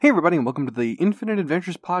Hey everybody, and welcome to the Infinite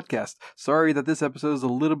Adventures podcast. Sorry that this episode is a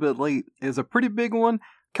little bit late. It's a pretty big one.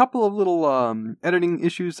 Couple of little editing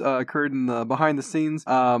issues occurred in the behind the scenes.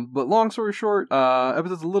 But long story short,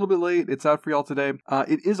 episode's a little bit late. It's out for y'all today.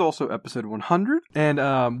 It is also episode 100,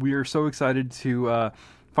 and we are so excited to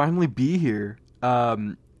finally be here.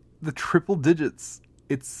 The triple digits.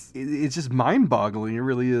 It's just mind-boggling, it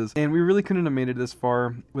really is. And we really couldn't have made it this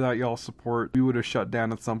far without y'all's support. We would have shut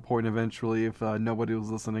down at some point eventually if nobody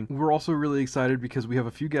was listening. We're also really excited because we have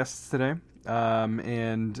a few guests today.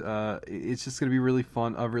 And it's just going to be really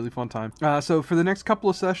fun, a really fun time. So for the next couple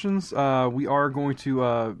of sessions, we are going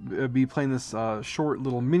to be playing this short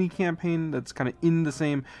little mini campaign that's kind of in the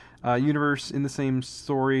same universe, in the same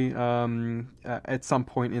story at some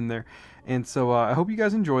point in there. And so I hope you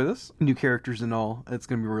guys enjoy this. New characters and all. It's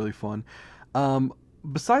going to be really fun.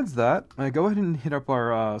 Besides that, go ahead and hit up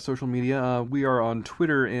our social media. We are on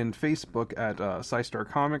Twitter and Facebook at SciStar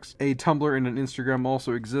Comics. A Tumblr and an Instagram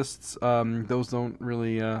also exists. Those don't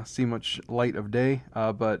really see much light of day,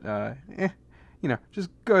 but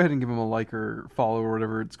just go ahead and give them a like or follow or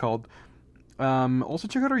whatever it's called. Also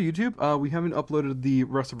check out our YouTube. We haven't uploaded the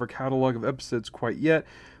rest of our catalog of episodes quite yet,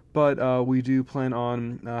 but we do plan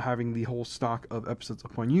on having the whole stock of episodes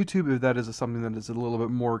up on YouTube if that is something that is a little bit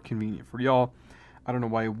more convenient for y'all. I don't know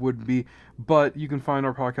why it would be, but you can find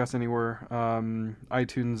our podcast anywhere.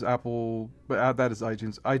 iTunes, Apple, but that is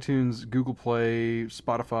iTunes, Google Play,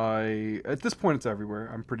 Spotify. At this point, it's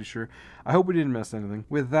everywhere, I'm pretty sure. I hope we didn't miss anything.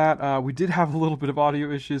 With that, we did have a little bit of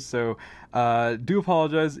audio issues, so do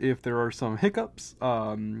apologize if there are some hiccups.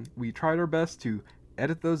 We tried our best to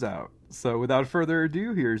edit those out. So without further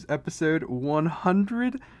ado, here's episode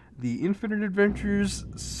 100, The Infinite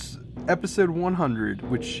Adventures, episode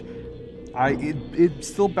 100, which... It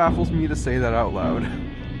still baffles me to say that out loud.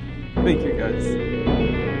 Thank you, guys.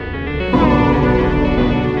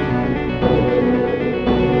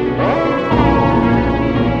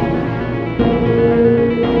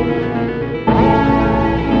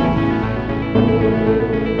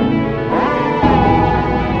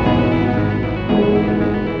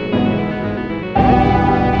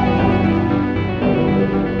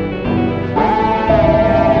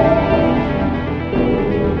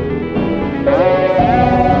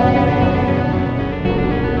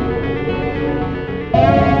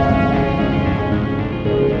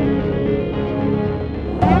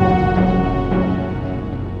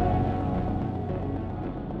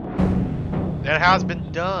 Has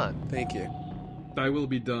been done. Thank you. I will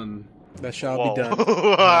be done. That shall be done.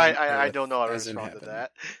 I don't know how to respond to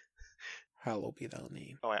that. Hallowed be thy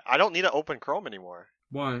name. Oh, I don't need to open Chrome anymore.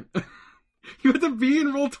 Why? You have to be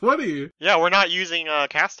in Roll20. Yeah, we're not using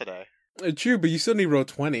Cast today. True, but you still need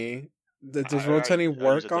Roll20. Does Roll20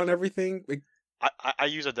 work on everything? I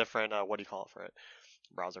use a different, what do you call it for it?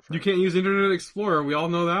 Browser for You can't use Internet Explorer. We all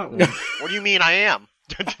know that one. What do you mean I am?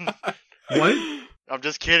 What? I'm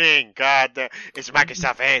just kidding. God, it's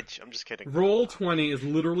Microsoft Edge. I'm just kidding. Roll20 is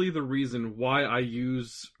literally the reason why I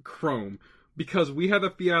use Chrome. Because we had a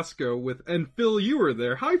fiasco with... And Phil, you were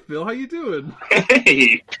there. Hi, Phil. How you doing?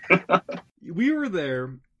 Hey! We were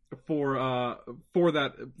there for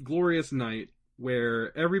that glorious night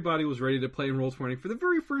where everybody was ready to play in Roll20 for the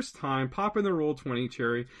very first time, pop in the Roll20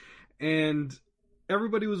 cherry, and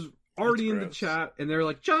everybody was... already in the chat, and they're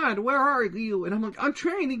like, John, where are you? And I'm like, I'm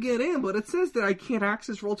trying to get in, but it says that I can't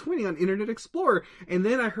access Roll20 on Internet Explorer. And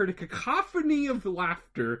then I heard a cacophony of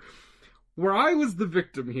laughter where I was the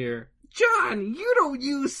victim here. John, you don't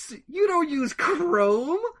use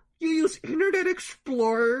Chrome? You use Internet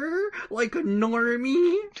Explorer like a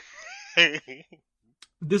normie?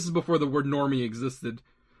 This is before the word normie existed.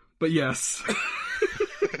 But yes.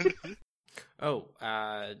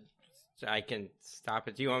 I can stop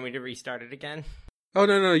it. Do you want me to restart it again? Oh,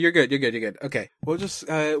 no, you're good. Okay. We'll just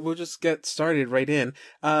get started right in.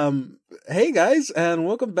 Hey guys, and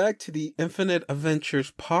welcome back to the Infinite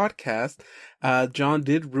Adventures podcast. John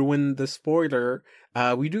did ruin the spoiler.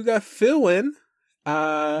 We do got Phil in.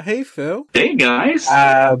 Hey Phil. Hey guys.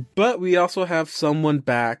 But we also have someone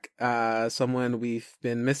back, someone we've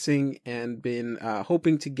been missing and been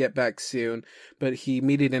hoping to get back soon, but he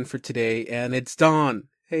made it in for today, and it's Don.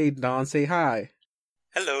 Hey, Don, say hi.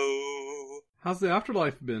 Hello. How's the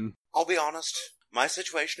afterlife been? I'll be honest, my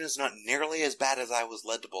situation is not nearly as bad as I was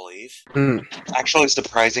led to believe. Mm. Actually,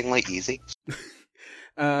 surprisingly easy.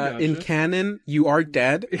 Gotcha. In canon, you are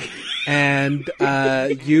dead, and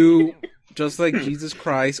you, just like Jesus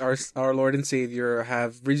Christ, our Lord and Savior,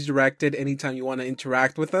 have resurrected anytime you want to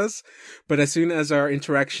interact with us, but as soon as our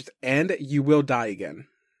interactions end, you will die again.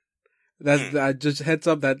 That's just heads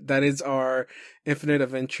up that is our Infinite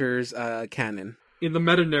Adventures canon. in the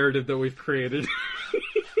meta narrative that we've created.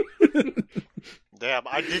 Damn,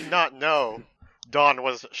 I did not know Dawn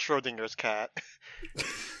was Schrodinger's cat.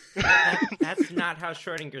 That's not how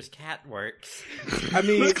Schrodinger's cat works. I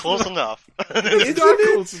mean, It's close enough. It's not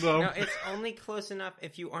close enough. No, it's only close enough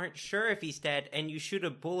if you aren't sure if he's dead and you shoot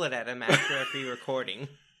a bullet at him after every recording.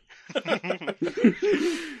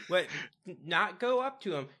 But not go up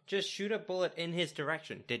to him, just shoot a bullet in his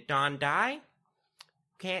direction. Did Don die?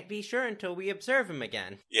 Can't be sure until we observe him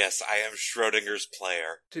again. Yes, I am Schrodinger's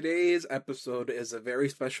player. today's episode is a very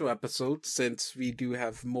special episode since we do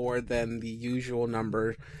have more than the usual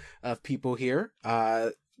number of people here.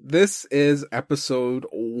 This is episode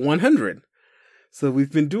 100. So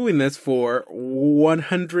we've been doing this for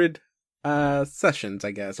 100 sessions,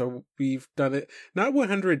 I guess. Or we've done it, not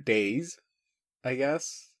 100 days, I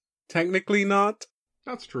guess. Technically not.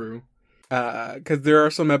 That's true. Because there are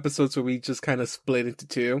some episodes where we just kind of split into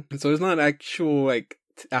two. And so it's not actual,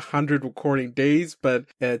 100 recording days, but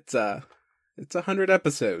it's 100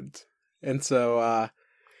 episodes. And so,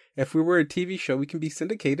 if we were a TV show, we can be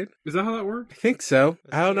syndicated. Is that how that works? I think so.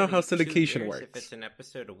 It's I don't know gonna how be 2 syndication years works. If it's an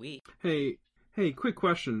episode a week. Hey, quick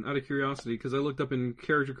question out of curiosity, because I looked up in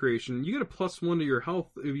character creation. You get a +1 to your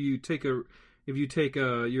health if you take your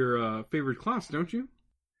favorite class, don't you?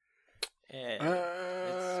 It's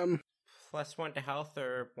 +1 to health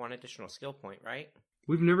or 1 additional skill point, right?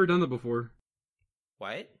 We've never done that before.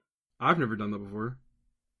 What? I've never done that before.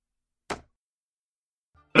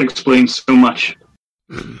 That explains so much.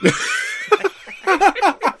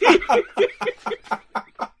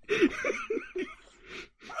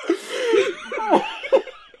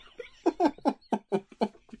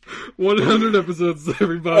 100 episodes,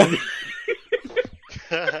 everybody.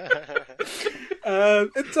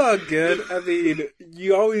 It's all good. I mean,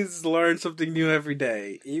 you always learn something new every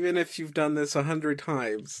day. Even if you've done this 100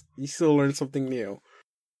 times, you still learn something new.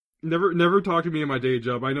 Never talk to me in my day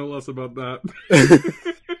job. I know less about that.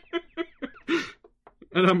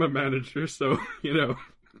 And I'm a manager, so,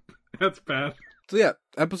 that's bad. So yeah,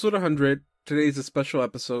 episode 100. Today's a special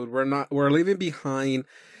episode. We're leaving behind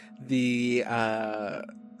the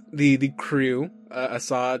crew,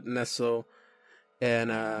 Assad, Nessel,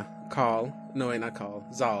 and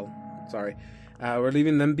Zal. Sorry. We're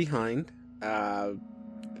leaving them behind.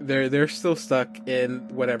 They're still stuck in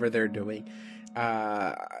whatever they're doing.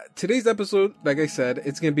 Today's episode, like I said,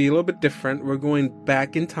 it's gonna be a little bit different. We're going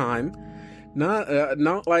back in time.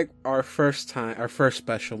 Not like our first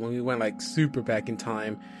special when we went super back in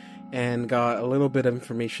time and got a little bit of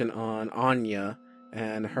information on Anya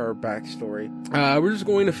and her backstory. We're just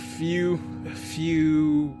going a few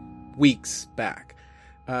weeks back,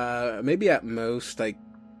 maybe at most a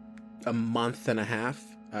month and a half.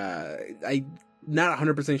 I'm not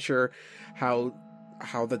 100% sure how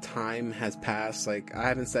the time has passed. I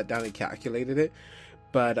haven't sat down and calculated it,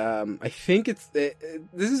 but I think this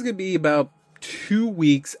is gonna be about 2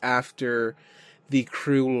 weeks after the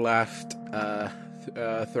crew left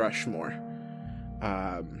Thrushmore.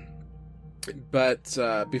 But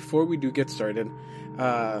before we do get started,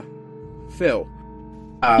 Phil.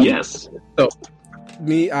 Yes.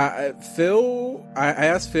 Phil. I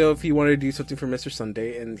asked Phil if he wanted to do something for Mr.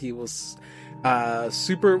 Sunday, and he was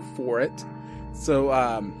super for it. So,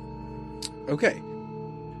 okay.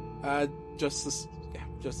 Justice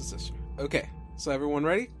Sister. Okay. So everyone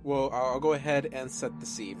ready? Well, I'll go ahead and set the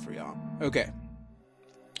scene for y'all. Okay.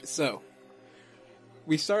 So,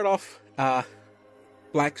 we start off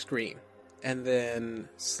black screen, and then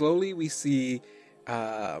slowly we see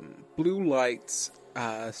blue lights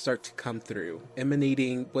start to come through,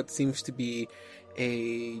 emanating what seems to be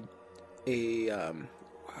a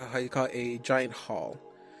giant hall.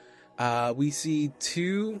 We see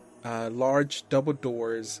 2 large double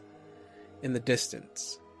doors in the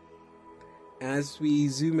distance. As we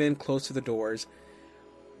zoom in close to the doors,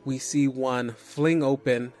 we see one fling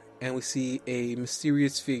open, and we see a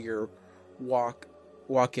mysterious figure walk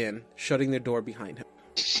in, shutting the door behind him.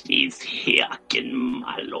 She's here again,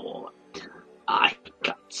 my lord. I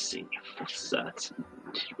can't see for certain.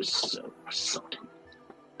 She was so sudden.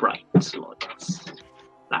 Bright lights,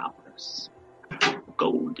 flowers,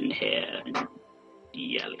 golden hair, and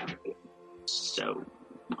yelling. So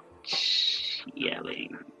much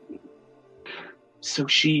yelling. So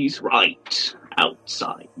she's right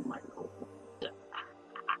outside, my lord.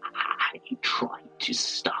 I tried to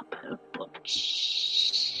stop her, but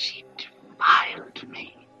she defiled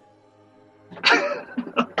me.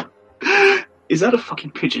 Is that a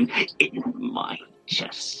fucking pigeon in my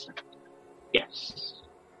chest? Yes.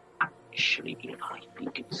 Actually, I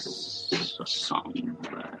think it's a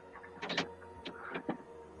songbird.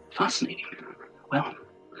 Fascinating. well,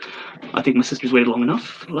 I think my sister's waited long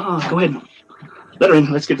enough. Go ahead. Let her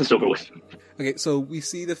in. Let's get this over with. Okay, so we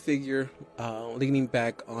see the figure leaning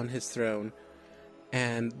back on his throne,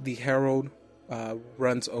 and the herald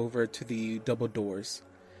runs over to the double doors.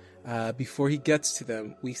 Before he gets to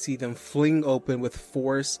them, we see them fling open with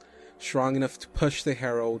force strong enough to push the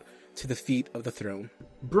herald to the feet of the throne.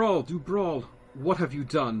 Brawl, do brawl. What have you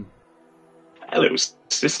done? Hello,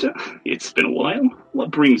 sister. It's been a while.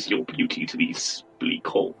 What brings your beauty to these bleak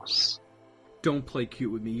halls? Don't play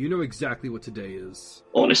cute with me. You know exactly what today is.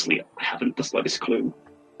 Honestly, I haven't the slightest clue.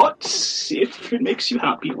 But if it makes you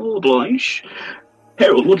happy, I'll oblige.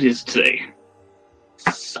 Harold, what is today?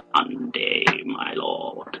 Sunday, my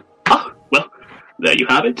lord. Ah, well, there you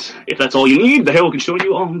have it. If that's all you need, the Herald can show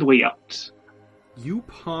you on the way out. You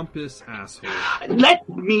pompous asshole. Let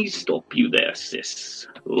me stop you there, sis.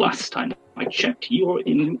 Last time I checked, you're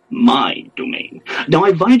in my domain. Now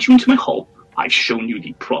I've invited you into my hall. I've shown you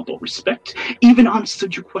the proper respect, even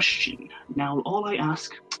answered your question. Now all I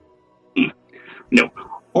ask... No,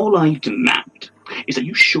 all I demand is that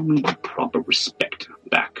you show me the proper respect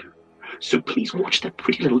back. So please watch that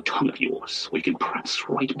pretty little tongue of yours, so you can prance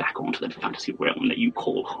right back onto that fantasy realm that you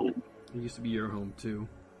call home. It used to be your home, too.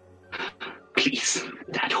 Please,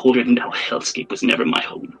 that holier-than-thou hellscape was never my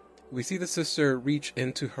home. We see the sister reach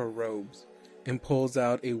into her robes and pulls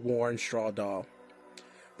out a worn straw doll.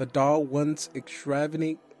 The doll, once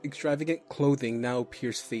extravagant clothing, now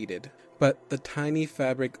appears faded, but the tiny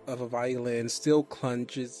fabric of a violin still clung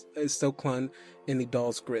in the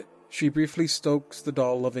doll's grip. She briefly strokes the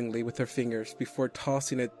doll lovingly with her fingers before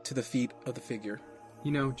tossing it to the feet of the figure.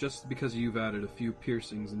 You know, just because you've added a few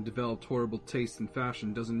piercings and developed horrible taste in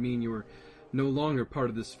fashion doesn't mean you are no longer part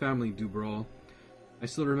of this family, Dubrawl. I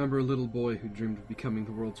still remember a little boy who dreamed of becoming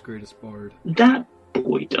the world's greatest bard. That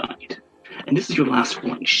boy died. And this is your last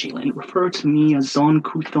warning, Shaylin. Refer to me as Zon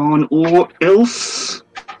Kuthon, or else...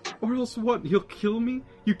 Or else what? You'll kill me?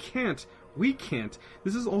 You can't. We can't.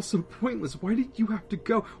 This is all so pointless. Why did you have to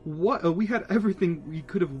go? What? We had everything we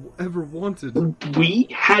could have ever wanted. We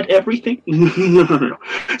had everything? No.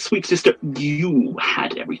 Sweet sister, you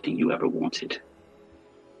had everything you ever wanted.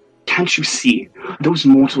 Can't you see? Those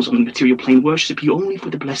mortals on the material plane worship you only for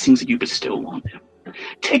the blessings that you bestow on them.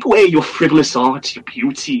 Take away your frivolous art, your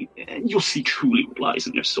beauty, and you'll see truly what lies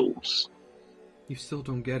in their souls. You still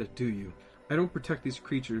don't get it, do you? I don't protect these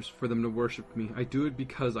creatures for them to worship me. I do it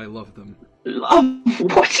because I love them. Love?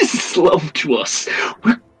 What is love to us?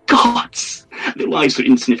 We're gods. Their lives are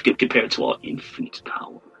insignificant compared to our infinite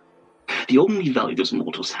power. The only value those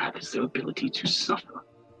mortals have is their ability to suffer.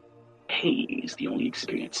 Pain is the only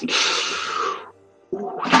experience. And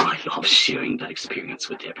I love sharing that experience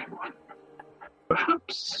with everyone.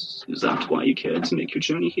 Perhaps is that why you cared to make your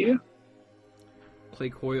journey here? Play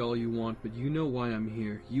coy all you want, but you know why I'm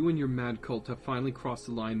here. You and your mad cult have finally crossed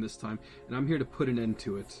the line this time, and I'm here to put an end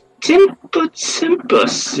to it. Timber,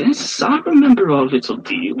 sis. I remember our little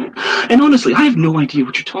deal. And honestly, I have no idea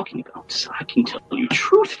what you're talking about. I can tell you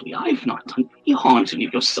truthfully, I've not done any harm to any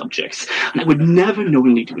of your subjects, and I would never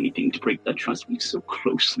knowingly do anything to break that trust we've so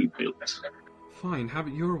closely built. Fine, have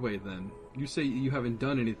it your way then. You say you haven't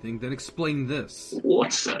done anything, then explain this.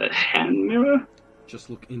 What's a hand mirror? Just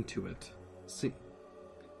look into it. See,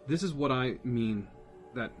 this is what I mean.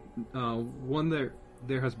 That,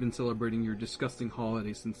 there has been celebrating your disgusting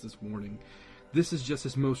holiday since this morning. This is just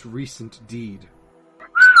his most recent deed.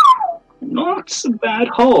 Not a bad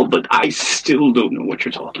haul, but I still don't know what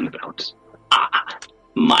you're talking about. Ah,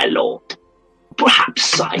 my lord.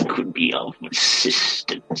 Perhaps I could be of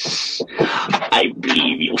assistance. I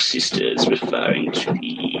believe your sister is referring to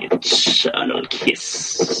the Eternal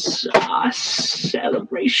Kiss, a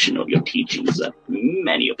celebration of your teachings that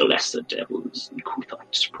many of the lesser devils in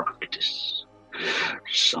Kuthites practice.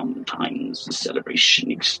 Sometimes the celebration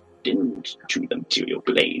extends to the material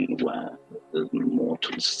plane where the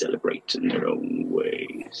mortals celebrate in their own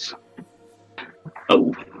ways.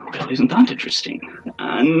 Oh, well, isn't that interesting?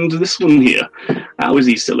 And this one here, how is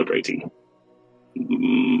he celebrating?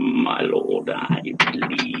 My lord, I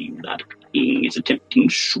believe that king is attempting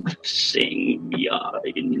soothsaying via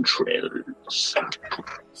entrails.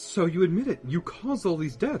 So you admit it, you caused all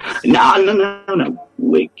these deaths. No.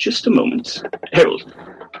 Wait just a moment. Harold,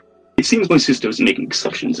 it seems my sister is making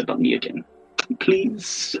exceptions about me again.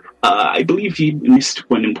 Please, I believe you missed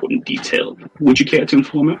one important detail. Would you care to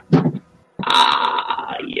inform her?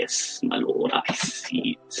 Ah, yes, my lord, I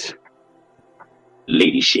see it.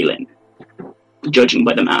 Lady Shaylin, judging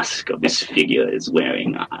by the mask of this figure is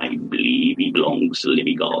wearing, I believe he belongs to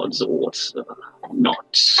Livy God's order,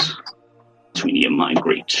 not to any of my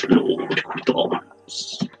great lord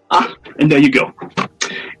Thorns. And there you go.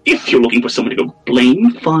 If you're looking for someone to go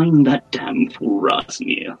blame, find that damn fool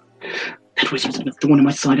Razmir. That wizard's been a thorn in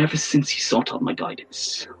my side ever since he sought out my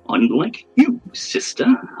guidance. Unlike you, sister,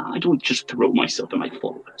 I don't just throw myself at my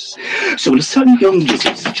followers. So when a certain young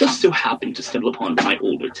wizard just so happened to stumble upon my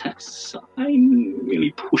older texts, I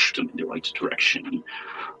really pushed them in the right direction.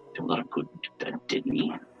 Did a lot of good that did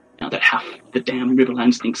me. Now that half the damn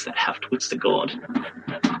Riverlands thinks that half-twit's the god.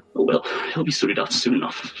 Oh well, he'll be sorted out soon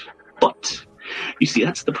enough. But you see,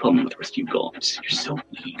 that's the problem with the rest of you gods. You're so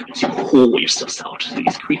eager to haul yourselves out to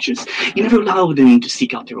these creatures. You never allow them to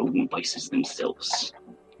seek out their own vices themselves.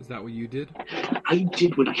 Is that what you did? I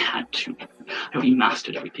did what I had to. I already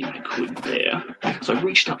mastered everything I could there. So I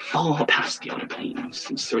reached out far past the outer planes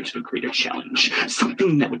in search of a greater challenge.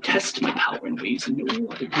 Something that would test my power in ways no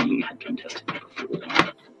other being had been tested before.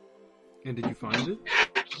 And did you find it?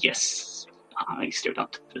 Yes. I stared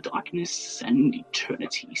out to the darkness, and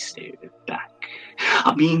eternity stared back.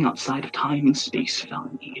 A being outside of time and space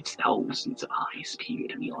found me. Its thousands of eyes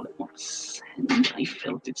peered at me all at once, and I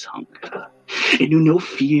felt its hunger. It knew no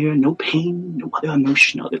fear, no pain, no other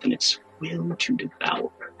emotion other than its will to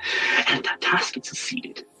devour. And at that task it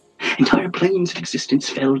succeeded. Entire planes of existence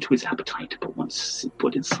fell to its appetite, but once it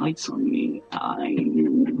put its sights on me, I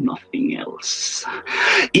knew nothing else.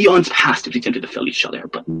 Eons passed as we attempted to fell each other,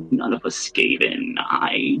 but none of us gave in.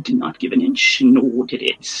 I did not give an inch, nor did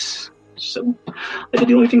it. So, I did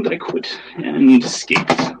the only thing that I could, and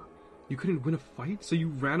escaped. You couldn't win a fight, so you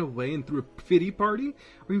ran away and threw a pity party?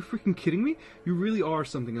 Are you freaking kidding me? You really are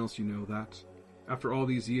something else, you know that. After all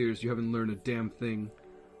these years, you haven't learned a damn thing.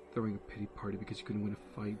 Throwing a pity party because you couldn't win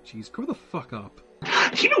a fight. Jeez, grow the fuck up.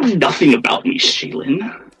 You know nothing about me,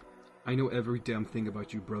 Shaylin. I know every damn thing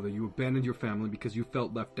about you, brother. You abandoned your family because you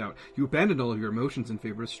felt left out. You abandoned all of your emotions in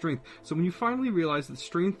favor of strength. So when you finally realized that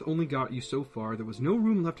strength only got you so far, there was no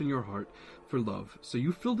room left in your heart for love. So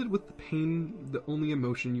you filled it with the pain, the only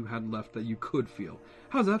emotion you had left that you could feel.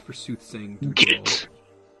 How's that for soothsaying? Get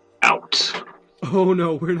out. Oh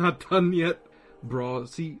no, we're not done yet. Bra,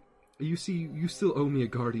 you still owe me a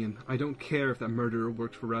guardian. I don't care if that murderer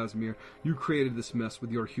worked for Razmir. You created this mess with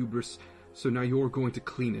your hubris, so now you're going to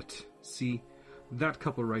clean it. See? That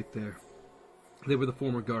couple right there. They were the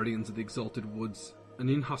former guardians of the Exalted Woods, an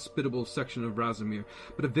inhospitable section of Razmir,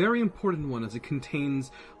 but a very important one as it contains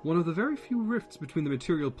one of the very few rifts between the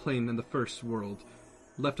material plane and the First World.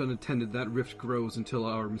 Left unattended, that rift grows until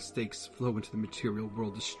our mistakes flow into the material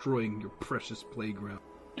world, destroying your precious playground.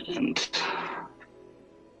 And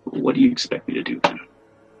what do you expect me to do then?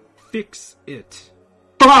 Fix it.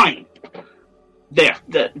 Fine!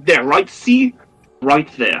 There, right? See? Right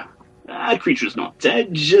there. That creature's not dead,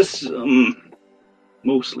 just,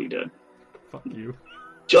 mostly dead. Fuck you.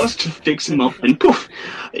 Just fix him up and poof!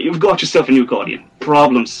 You've got yourself a new guardian.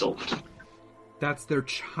 Problem solved. That's their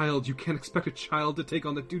child. You can't expect a child to take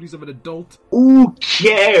on the duties of an adult. Who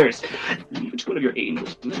cares? Which one of your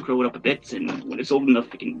angels? Grow it up a bit, and when it's old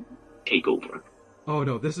enough, it can take over. Oh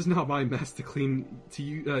no, this is not my mess to clean.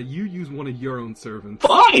 You use one of your own servants.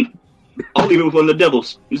 Fine! I'll leave it with one of the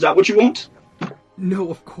devils. Is that what you want? No,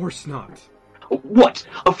 of course not. What?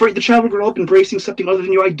 Afraid the child will grow up embracing something other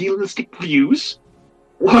than your idealistic views?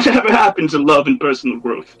 Whatever happened to love and personal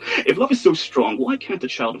growth? If love is so strong, why can't the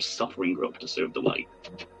child of suffering grow up to serve the light?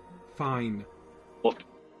 Fine. What?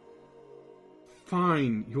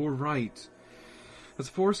 Fine, you're right. As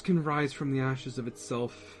force can rise from the ashes of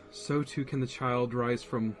itself, so too can the child rise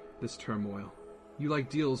from this turmoil. You like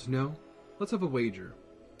deals, no? Let's have a wager.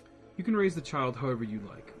 You can raise the child however you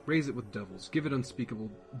like. Raise it with devils. Give it unspeakable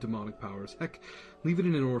demonic powers. Heck, leave it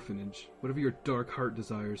in an orphanage. Whatever your dark heart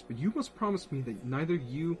desires. But you must promise me that neither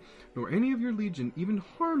you nor any of your legion even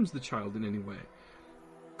harms the child in any way.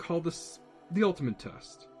 Call this the ultimate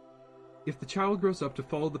test. If the child grows up to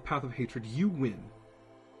follow the path of hatred, you win.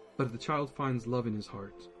 But if the child finds love in his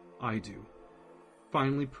heart, I do.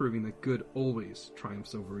 Finally proving that good always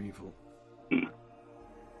triumphs over evil.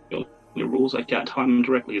 Your rules I can't harm him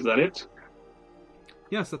directly, is that it?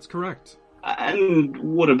 Yes, that's correct. And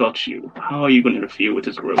what about you? How are you going to interfere with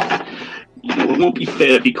his growth? You know, it won't be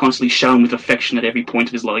fair if you constantly shower him with affection at every point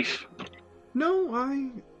of his life. No,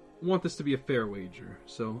 I want this to be a fair wager,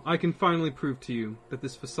 so I can finally prove to you that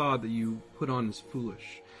this facade that you put on is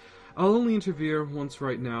foolish. I'll only interfere once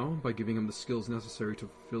right now, by giving him the skills necessary to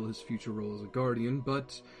fulfill his future role as a guardian,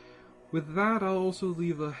 but with that I'll also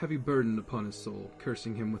leave a heavy burden upon his soul,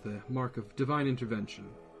 cursing him with a mark of divine intervention.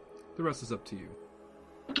 The rest is up to you.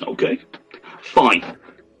 Okay, fine.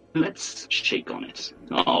 Let's shake on it.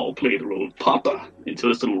 I'll play the role of Papa until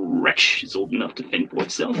this little wretch is old enough to fend for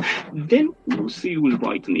itself. Then we'll see who's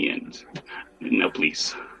right in the end. Now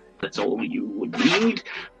please, that's all you would need,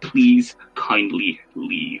 please kindly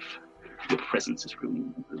leave. Your presence is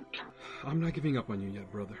ruining the mood. I'm not giving up on you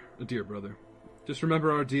yet, brother. Dear brother. Just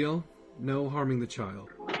remember our deal. No harming the child.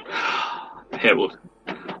 Harold,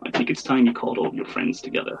 I think it's time you called all your friends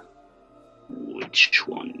together. Which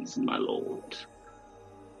ones, my lord?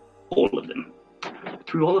 All of them.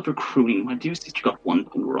 Through all of her crooning, my dear sister got one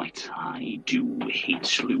thing right. I do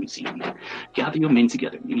hate losing. Gather your men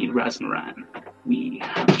together. We need Razmaran. We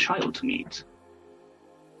have a child to meet.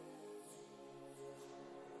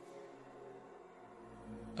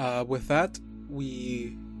 With that,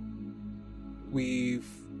 we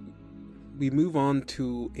move on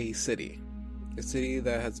to a city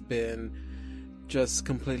that has been just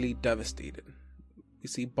completely devastated. You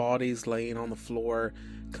see bodies laying on the floor,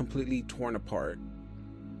 completely torn apart.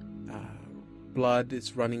 Blood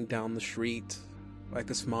is running down the street like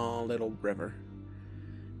a small little river.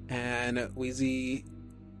 And we see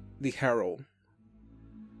the Herald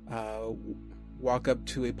walk up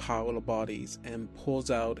to a pile of bodies and pulls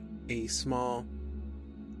out a small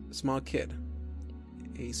kid,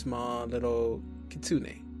 a small little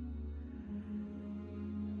kitsune.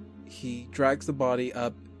 He drags the body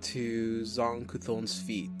up to Zong Kuthon's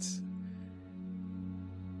feet,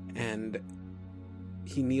 and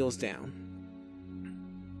he kneels down.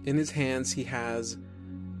 In his hands he has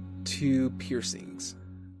 2 piercings,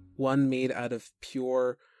 one made out of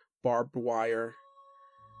pure barbed wire,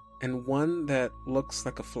 and one that looks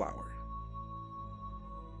like a flower.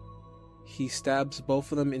 He stabs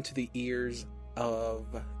both of them into the ears of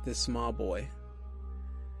this small boy,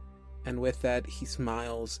 and with that he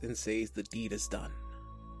smiles and says the deed is done.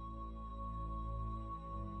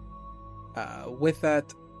 With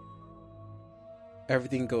that,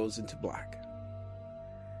 everything goes into black,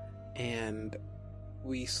 and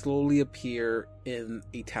we slowly appear in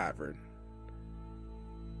a tavern,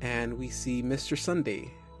 and we see Mr.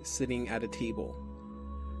 Sunday sitting at a table,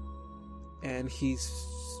 and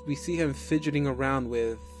we see him fidgeting around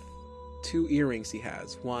with 2 earrings he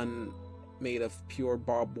has, one made of pure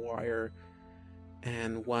barbed wire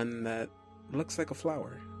and one that looks like a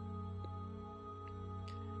flower.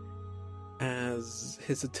 As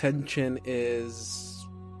his attention is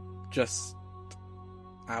just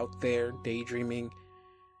out there daydreaming,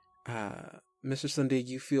 Mr. Sunday,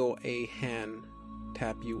 you feel a hand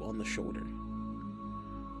tap you on the shoulder.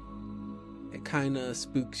 It kind of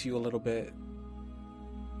spooks you a little bit,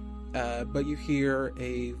 but you hear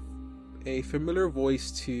a familiar voice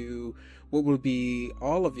to what will be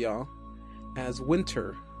all of y'all as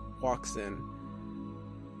Winter walks in.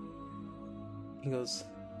 He goes,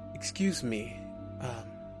 "Excuse me,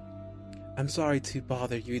 I'm sorry to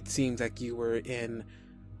bother you. It seems like you were in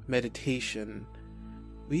meditation.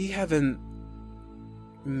 We haven't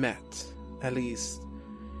met, at least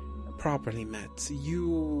properly met.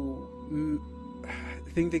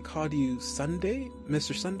 I think they called you Sunday?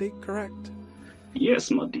 Mr. Sunday, correct?"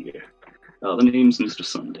 Yes, my dear. The name's Mr.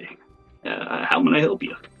 Sunday. How may I help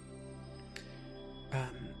you?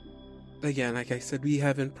 Again, like I said, we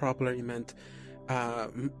haven't properly met.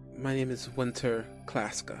 My name is Winter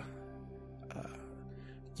Klaska.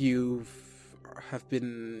 You've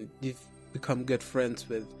become good friends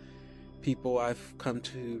with people I've come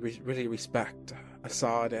to really respect.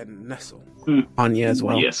 Assad and Nestle. Anya as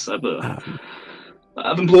well. Yes,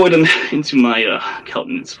 I've employed them into my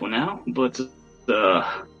countenance for now, but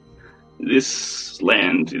this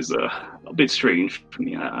land is a bit strange for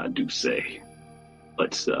me, I do say.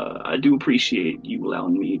 But I do appreciate you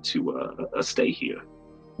allowing me to stay here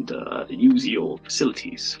and use your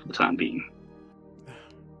facilities for the time being.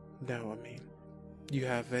 No, I mean, you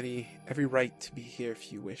have every right to be here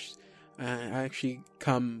if you wish. I actually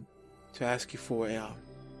come to ask you for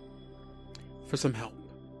some help.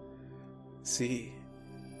 See,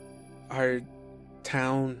 our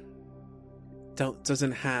town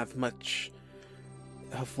doesn't have much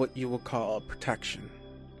of what you would call protection.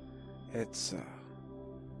 It's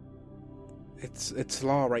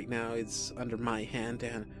law right now. It's under my hand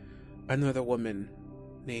and another woman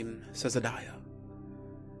named Sazadiah.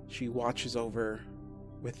 She watches over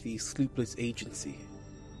with the Sleepless Agency.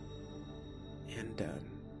 And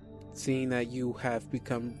seeing that you have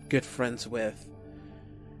become good friends with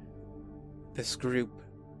this group,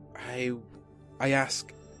 I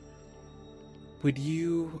ask, would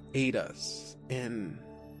you aid us in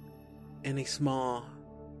a small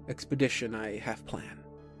expedition I have planned?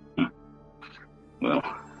 Well,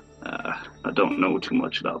 I don't know too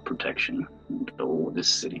much about protection or this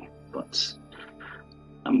city, but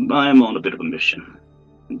I'm on a bit of a mission,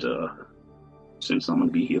 and since I'm going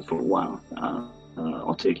to be here for a while,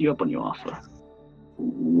 I'll take you up on your offer.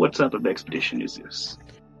 what type of expedition is this?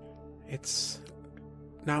 It's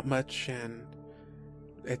not much, and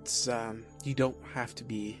it's, you don't have to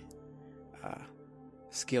be a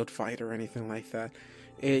skilled fighter or anything like that.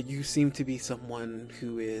 You seem to be someone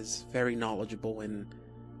who is very knowledgeable in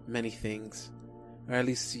many things. Or at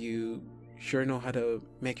least you sure know how to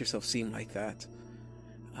make yourself seem like that.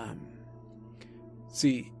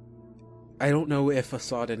 See, I don't know if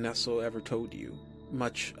Assad and Nestle ever told you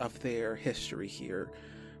much of their history here,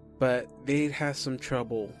 but they had some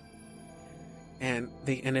trouble, and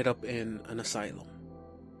they ended up in an asylum.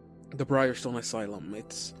 The Briarstone Asylum.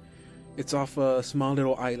 It's off a small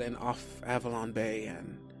little island off Avalon Bay,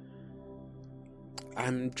 and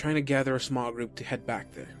I'm trying to gather a small group to head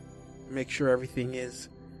back there. Make sure everything is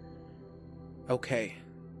okay.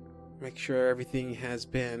 Make sure everything has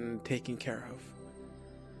been taken care of.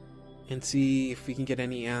 And see if we can get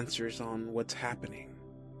any answers on what's happening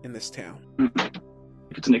in this town.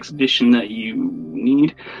 If it's an expedition that you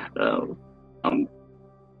need, I'm going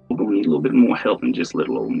to need a little bit more help than just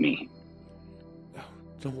little old me. Oh,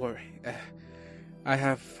 don't worry. I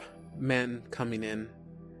have men coming in.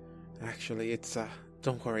 Actually,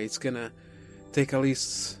 don't worry. It's gonna take at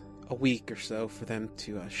least a week or so for them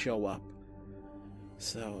to show up.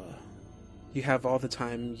 So, you have all the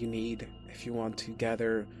time you need if you want to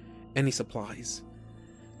gather any supplies.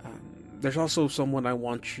 There's also someone I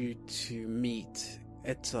want you to meet.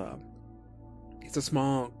 It's a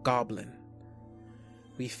small goblin.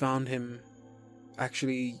 We found him.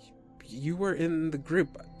 Actually, you were in the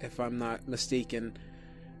group, if I'm not mistaken.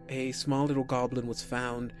 A small little goblin was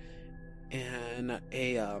found in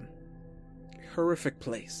a horrific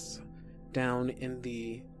place down in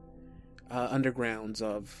the undergrounds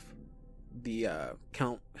of the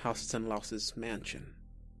Count Hausenlaus's mansion.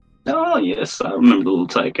 Oh, yes, I remember the little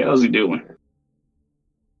tyke. How's he doing?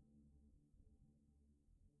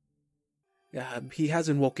 He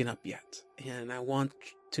hasn't woken up yet, and I want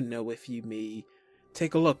to know if you may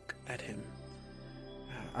take a look at him.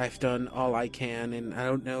 I've done all I can, and I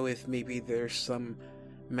don't know if maybe there's some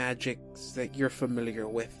magics that you're familiar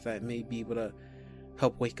with that may be able to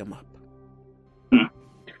help wake him up.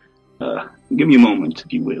 Give me a moment,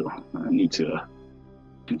 if you will. I need to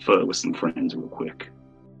confer with some friends real quick.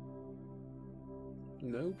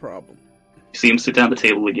 No problem. You see him sit down at the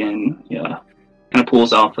table again. Yeah, kind of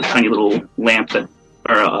pulls off a tiny little lamp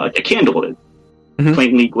or a candle that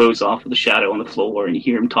faintly glows off of the shadow on the floor, and you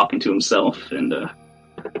hear him talking to himself, and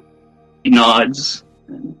he nods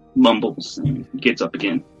and mumbles and gets up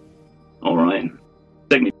again. All right.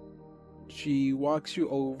 She walks you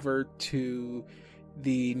over to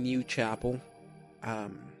the new chapel,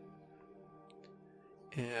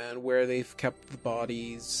 and where they've kept the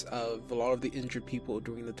bodies of a lot of the injured people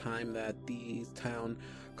during the time that the town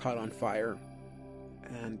caught on fire.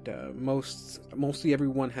 And mostly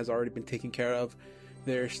everyone has already been taken care of.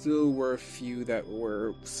 There still were a few that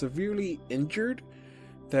were severely injured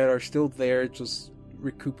that are still there, just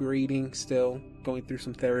recuperating, still going through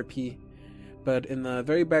some therapy. But in the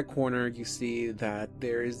very back corner, you see that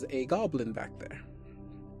there is a goblin back there.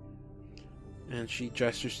 And she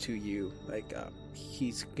gestures to you, like,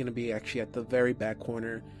 he's gonna be actually at the very back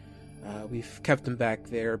corner. We've kept him back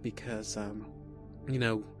there because,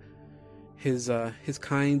 his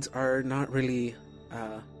kinds are not really,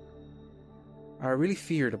 are really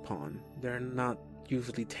feared upon. They're not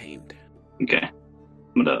usually tamed. Okay.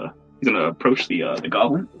 He's gonna approach the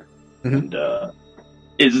goblin. And,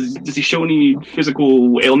 does he show any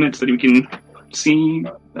physical ailments that we can see?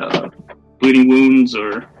 Bleeding wounds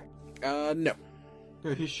or... No.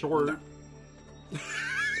 He's short. No.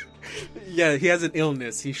 Yeah, he has an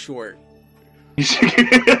illness. He's short.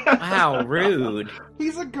 Wow, rude.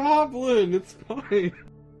 He's a goblin. It's fine.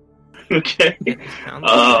 Okay.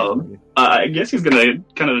 I guess he's gonna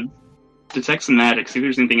kind of detect some magic, see if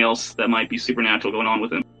there's anything else that might be supernatural going on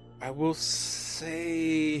with him. I will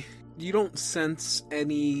say you don't sense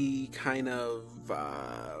any kind of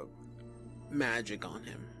magic on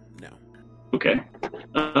him. No. Okay.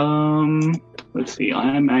 Let's see.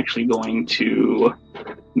 I'm actually going to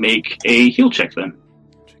make a heal check then.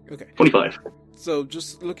 Okay. 25. So,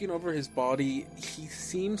 just looking over his body, he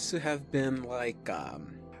seems to have been like,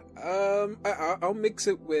 I'll mix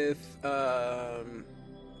it with, I'll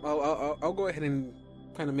go ahead and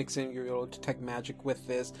kind of mix in your detect magic with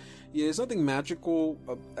this. Yeah, there's nothing magical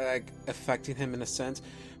affecting him in a sense,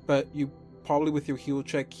 but you probably with your heal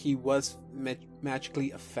check, he was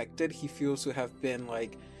magically affected. He feels to have been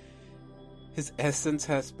like, his essence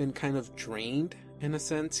has been kind of drained in a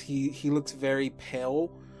sense. He looks very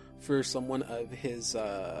pale for someone of his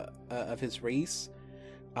race,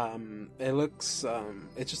 It looks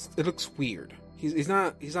it looks weird. He's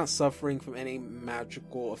not suffering from any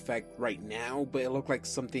magical effect right now, but it looked like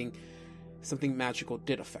something magical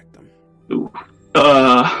did affect him. Ooh.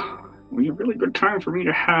 We a really good time for me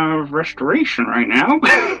to have restoration right now.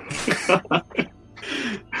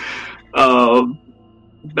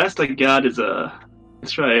 Best I got is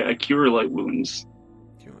let's try a cure light wounds.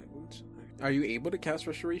 Cure light wounds. Are you able to cast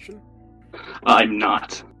restoration? I'm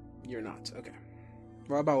not. You're not. Okay.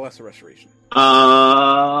 What about lesser restoration?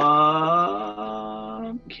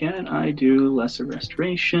 Can I do lesser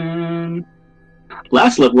restoration?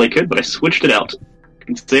 Last level I could, but I switched it out.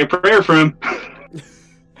 Can say a prayer for him.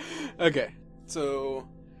 Okay, so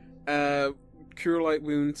cure light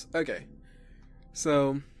wounds. Okay,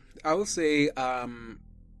 so I will say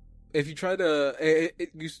if you try to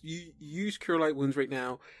you use cure light wounds right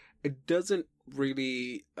now, it doesn't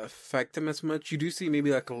really affect him as much. You do see maybe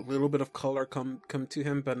like a little bit of color come to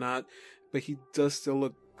him, but he does still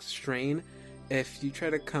look strained. If you try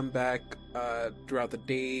to come back throughout the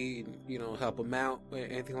day, help him out,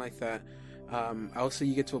 anything like that, I'll say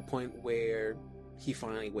you get to a point where he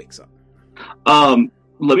finally wakes up.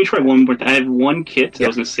 Let me try one more. I have one kit. Yeah. I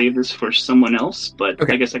was going to save this for someone else, but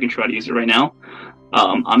okay. I guess I can try to use it right now.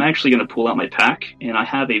 I'm actually going to pull out my pack, and I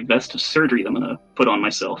have a vest of surgery that I'm going to put on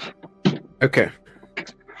myself. Okay.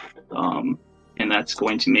 And that's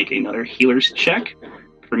going to make another healer's check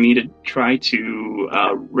for me to try to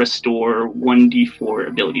restore 1d4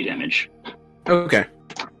 ability damage. Okay.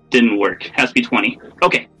 Didn't work. Has to be 20.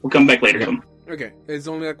 Okay, we'll come back later. Okay. It's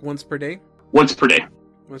only like once per day? Once per day.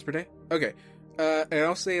 Once per day? Okay. And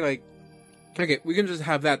I'll say okay, we can just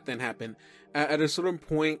have that then happen. At a certain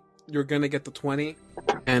point, you're gonna get the 20,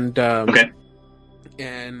 and okay.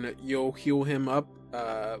 And you'll heal him up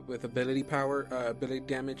with ability power, ability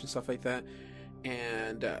damage and stuff like that.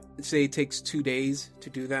 And say it takes 2 days to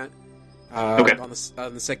do that. Okay. On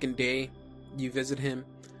the second day, you visit him.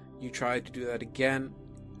 You try to do that again.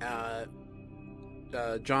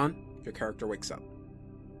 John, your character wakes up.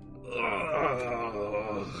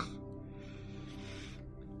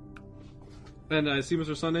 And I see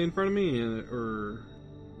Mr. Sunday in front of me, or...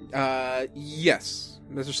 Yes.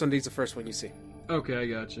 Mr. Sunday's the first one you see. Okay, I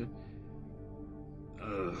gotcha.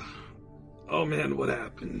 Oh man, what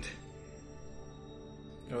happened?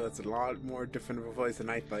 Oh, that's a lot more different of a voice than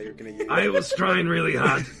I thought you were gonna use. I was trying really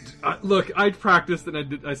hard. Look, I practiced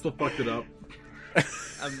and I still fucked it up.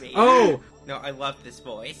 Amazing. Oh! No, I love this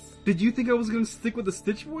voice. Did you think I was going to stick with the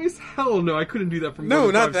Stitch voice? Hell no, I couldn't do that for more No,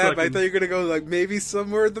 than not 5 that, seconds. but I thought you were going to go maybe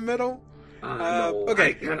somewhere in the middle. No, okay.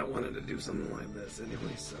 I kind of wanted to do something like this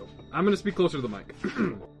anyway, so... I'm going to speak closer to the mic.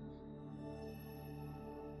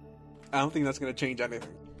 I don't think that's going to change anything.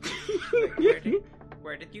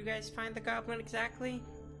 Where did you guys find the goblin exactly?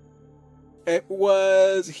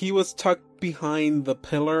 He was tucked behind the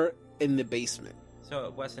pillar in the basement. So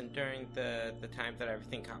it wasn't during the time that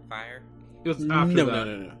everything caught fire? It was after that.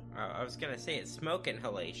 No. I was gonna say it's smoke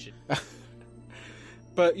inhalation.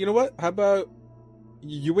 But you know what? How about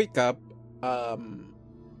you wake up? How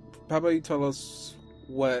about you tell us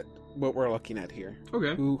what we're looking at here?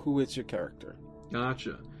 Okay. Who is your character?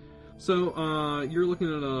 Gotcha. So, you're looking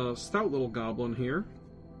at a stout little goblin here.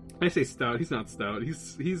 I say stout. He's not stout. He's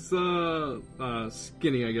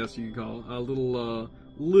skinny, I guess you could call it. A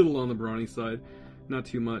little on the brawny side. Not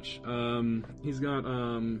too much. He's got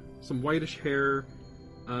some whitish hair.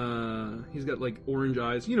 He's got like orange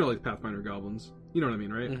eyes. Like Pathfinder goblins. You know what I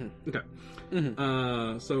mean, right? Mm-hmm. Okay.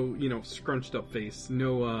 Mm-hmm. So scrunched up face.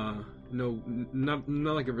 No, not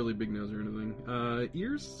like a really big nose or anything.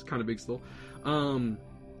 Ears kind of big still.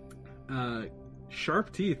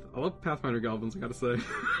 Sharp teeth. I love Pathfinder goblins, I gotta say.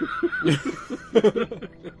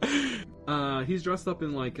 He's dressed up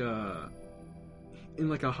in like a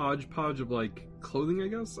hodgepodge of like clothing, I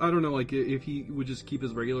guess. I don't know, like if he would just keep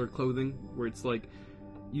his regular clothing, where it's like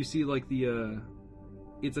you see like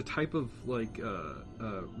it's a type of like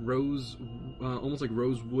rose, almost like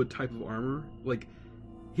rosewood type of armor. Like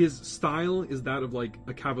his style is that of like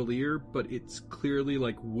a cavalier, but it's clearly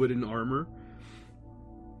like wooden armor.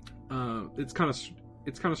 It's kind of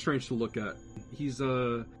strange to look at. He's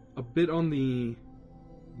a bit on the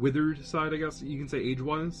withered side, I guess you can say,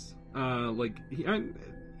 age-wise. Like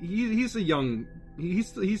he's still young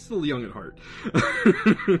at heart.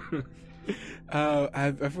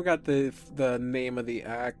 I forgot the name of the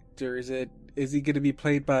actor. Is he going to be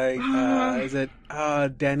played by is it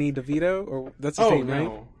Danny DeVito, or that's his name, right?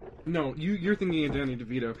 No, you're thinking of Danny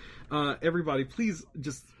DeVito. Everybody, please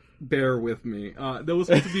just bear with me. That was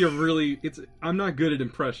supposed to be a really... I'm not good at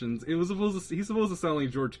impressions. He's supposed to sound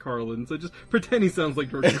like George Carlin, so just pretend he sounds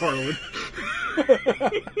like George Carlin.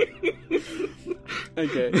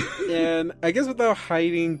 Okay, and I guess without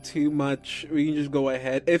hiding too much, we can just go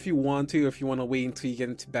ahead if you want to. If you want to wait until you get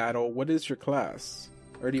into battle, what is your class,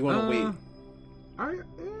 or do you want to wait?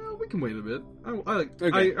 We can wait a bit.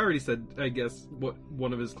 I already said, I guess, what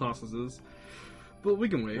one of his classes is, but we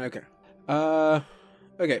can wait. Okay.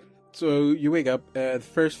 Okay. So you wake up. The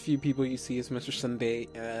first few people you see is Mr. Sunday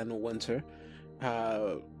and Winter.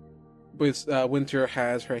 Winter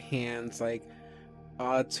has her hands like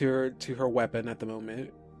to her weapon at the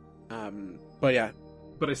moment. But yeah.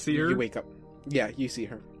 But I see her. You wake up. Yeah, you see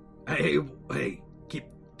her. Hey,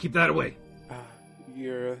 keep that away.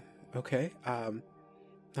 You're okay.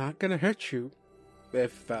 Not gonna hurt you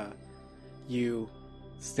if you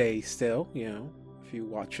stay still. You know, if you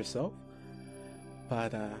watch yourself.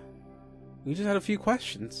 But we just had a few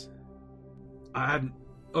questions.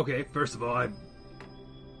 Okay, first of all,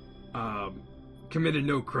 I've committed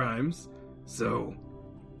no crimes, so...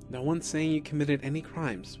 No one's saying you committed any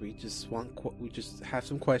crimes. We just have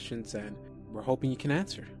some questions, and we're hoping you can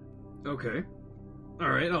answer. Okay.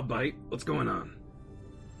 Alright, I'll bite. What's going on?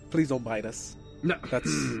 Please don't bite us. No.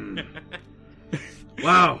 That's...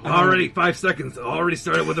 Wow, already 5 seconds. Already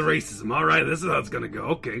started with the racism. Alright, this is how it's gonna go.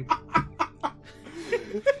 Okay.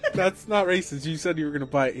 That's not racist. You said you were going to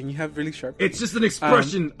bite, and you have really sharp... It's just an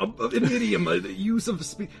expression, an idiom, a use of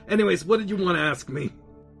speech. Anyways, what did you want to ask me?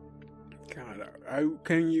 God,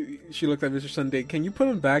 can you... She looked at Mr. Sunday. Can you put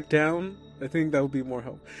him back down? I think that would be more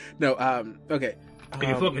help. No, okay. If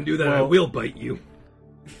you fucking do that, I will bite you.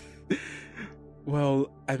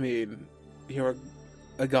 Well, I mean, you're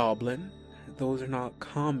a goblin. Those are not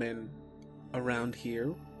common around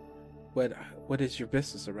here. What is your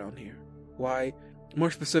business around here? Why... More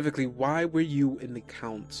specifically, why were you in the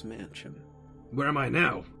Count's mansion? Where am I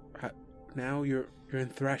now? Now you're in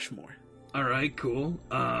Thrushmoor. Alright, cool.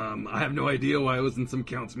 I have no idea why I was in some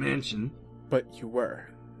Count's mansion. But you were.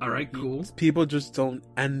 Alright, cool. People just don't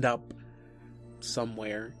end up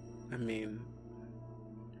somewhere. I mean...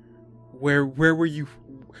 Where were you...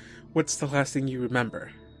 What's the last thing you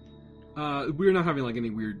remember? We're not having, like,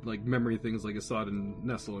 any weird, like, memory things like Assad and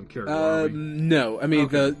Nestle and Carragher, are we? No. I mean,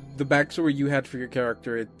 Okay. the backstory you had for your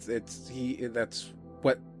character, that's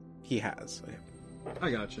what he has.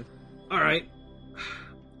 I gotcha. Alright.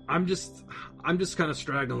 I'm just kind of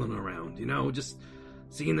straggling around, you know, just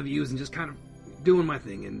seeing the views and just kind of doing my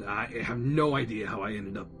thing, and I have no idea how I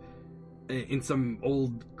ended up in some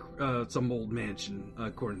old mansion,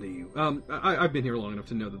 according to you. I've been here long enough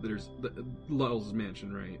to know that there's Lul's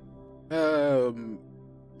mansion, right?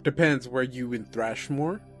 Depends. Were you in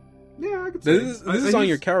Thrushmoor? Yeah, I could say. This is on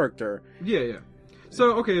your character. Yeah.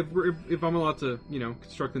 So, okay, if I'm allowed to, you know,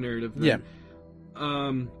 construct the narrative, then, yeah.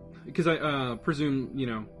 Because I presume, you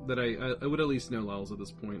know, that I would at least know Lul's at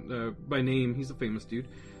this point. By name, he's a famous dude.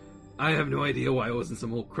 I have no idea why I was in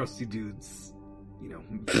some old crusty dude's, you know,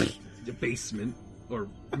 basement or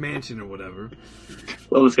mansion or whatever.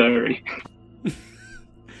 Well, this guy already.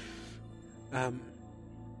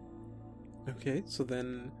 Okay, so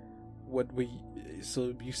then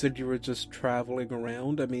so you said you were just traveling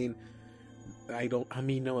around? I mean, I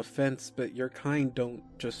mean no offense, but your kind don't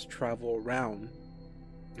just travel around.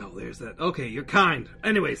 Oh, there's that. Okay, you're kind.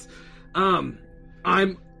 Anyways, I'm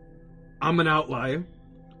an outlier.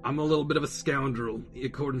 I'm a little bit of a scoundrel,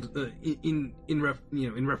 according to in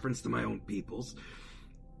reference to my own peoples.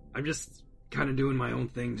 I'm just kind of doing my own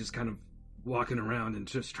thing, just kind of walking around and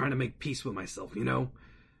just trying to make peace with myself, you know?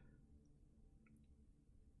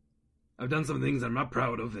 I've done some things I'm not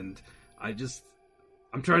proud of, and I'm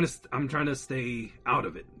trying to stay out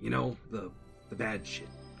of it, you know, the bad shit.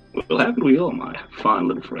 Well, haven't we all, my fine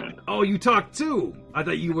little friend? Oh, you talk too? I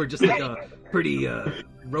thought you were just like a pretty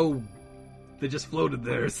robe that just floated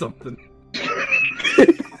there or something.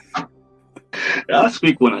 I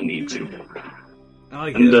speak when I need to. Oh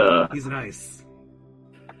yeah, he's nice.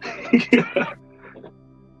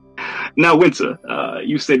 Now, Winter,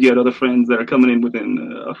 you said you had other friends that are coming in within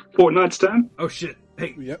a fortnight's time? Oh shit!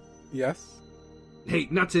 Hey. Yep. Yes. Hey,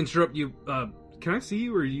 not to interrupt you. Can I see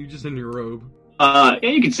you, or are you just in your robe? Yeah,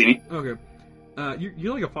 you can see me. Okay.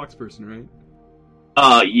 You're like a fox person,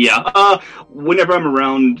 right? Yeah. Whenever I'm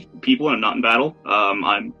around people and I'm not in battle,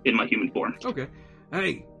 I'm in my human form. Okay.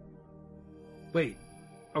 Hey. Wait.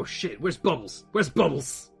 Oh shit! Where's Bubbles? Where's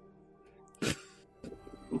Bubbles?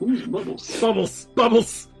 Who's Bubbles?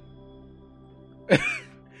 Bubbles!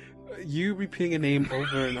 You repeating a name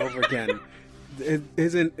over and over again. It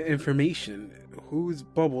isn't information. Who's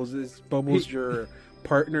Bubbles? Is Bubbles your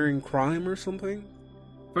partner in crime or something?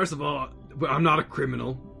 First of all, I'm not a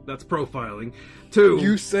criminal. That's profiling. 2,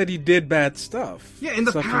 you said he did bad stuff. Yeah, in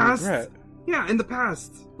the Stuff you past. regret. Yeah, in the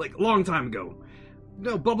past. Like, a long time ago.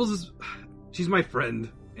 No, Bubbles is... She's my friend,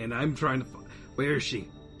 and I'm trying to... Where is she?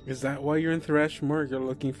 Is that why you're in Thrashmore? You're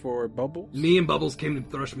looking for Bubbles? Me and Bubbles came to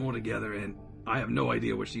Thrushmore together, and I have no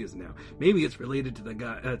idea where she is now. Maybe it's related to the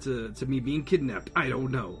guy, to me being kidnapped. I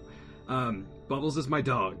don't know. Bubbles is my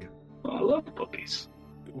dog. Oh, I love puppies.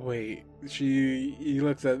 Wait, he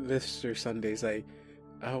looks at Mr. Sundays like,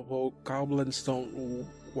 well, goblins don't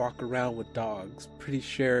walk around with dogs. Pretty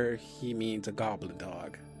sure he means a goblin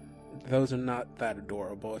dog. Those are not that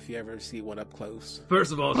adorable if you ever see one up close.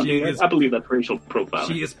 First of all, I believe that's racial profiling.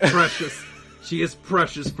 She is precious. She is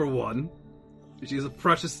precious for one. She is a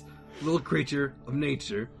precious little creature of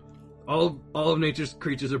nature. All of nature's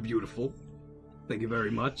creatures are beautiful. Thank you very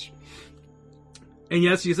much. And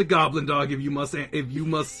yes, she is a goblin dog if you must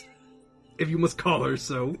call her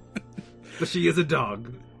so. But she is a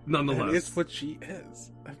dog, nonetheless. That is what she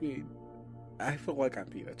is. I mean, I feel like I'm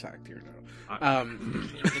being attacked here now.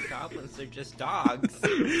 The goblins are just dogs.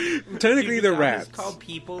 Technically, they're rats. Called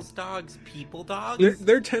people's dogs people dogs?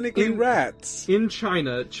 They're technically rats. In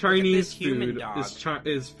China, Chinese human food dog.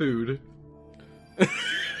 is food.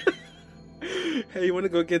 Hey, you want to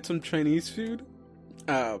go get some Chinese food?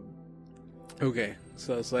 Okay,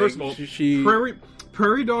 so it's like First of all,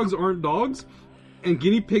 prairie dogs aren't dogs, and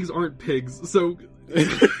guinea pigs aren't pigs. So,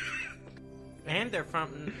 and they're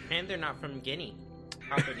not from Guinea.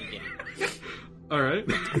 Papua New Guinea. all right.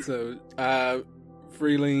 So,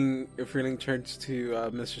 Freeling turns to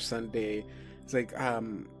Mr. Sunday. It's like,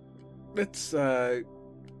 let's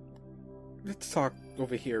talk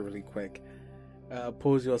over here really quick.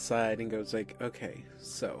 Pulls you aside and goes like, okay,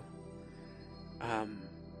 so,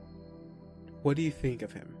 what do you think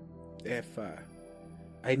of him? If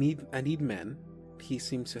I need men. He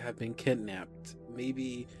seems to have been kidnapped.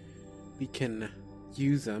 Maybe we can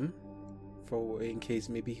use him for in case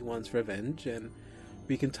maybe he wants revenge, and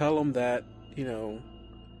we can tell him that, you know,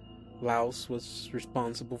 Laos was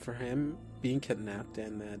responsible for him being kidnapped,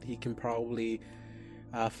 and that he can probably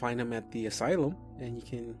find him at the asylum, and you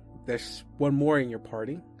can. There's one more in your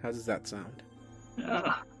party. How does that sound?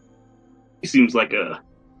 He seems like an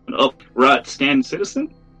upright, standing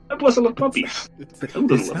citizen. Plus, I love puppies. It's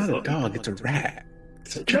not a dog. It's a rat.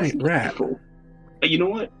 It's a giant rat. You know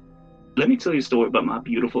what? Let me tell you a story about my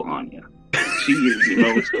beautiful Anya. She is the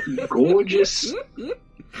most gorgeous,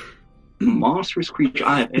 monstrous creature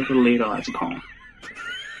I have ever laid eyes upon.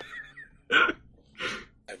 I'm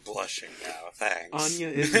blushing now, thanks. Anya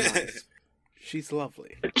is nice. She's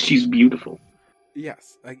lovely. She's beautiful.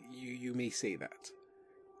 Yes, you may say that.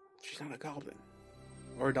 She's not a goblin.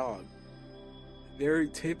 Or a dog. They're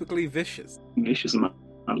typically vicious. Vicious is my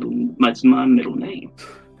middle name.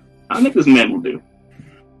 I think this man will do.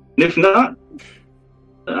 And if not,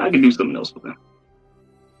 I can do something else with him.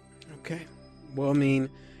 Okay. Well, I mean,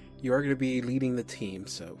 you are going to be leading the team,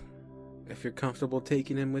 so if you're comfortable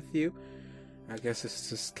taking him with you, I guess it's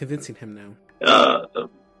just convincing him now.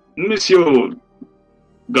 Monsieur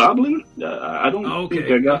Goblin? I don't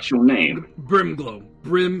think I got your name. Brimglow.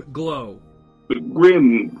 Brimglow.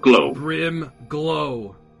 Grimglow.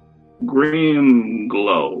 Brimglow.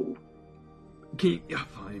 Grimglow.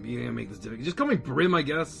 Fine, you can't make this difficult. Just call me Brim, I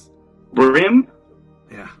guess. Brim?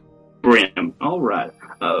 Yeah. Brim. All right.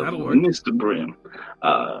 That'll work. Mr. Brim,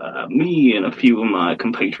 me and a few of my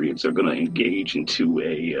compatriots are going to engage into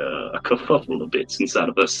a kerfuffle of bits inside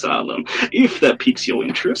of Asylum. If that piques your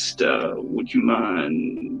interest, would you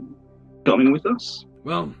mind coming with us?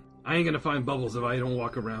 Well, I ain't going to find Bubbles if I don't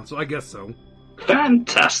walk around, so I guess so.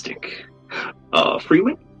 Fantastic.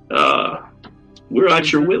 Freeling, we're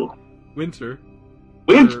at your will. Winter.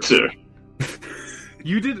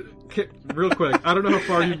 You did... Real quick, I don't know how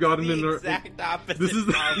far you've gotten in the exact opposite. This is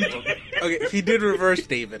Okay, he did reverse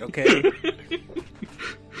David, okay?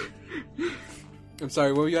 I'm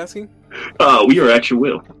sorry, what were you asking? We are at your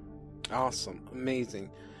will. Awesome.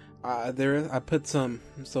 Amazing. I put some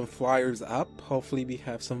flyers up. Hopefully we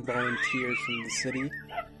have some volunteers from the city,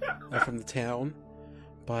 from the town.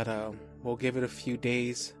 But we'll give it a few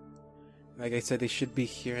days. Like I said, they should be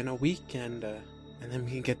here in a week, and then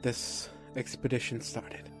we can get this expedition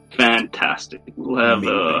started. Fantastic. We'll have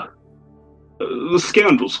the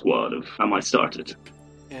Scandal Squad, if I might start it.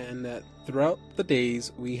 And throughout the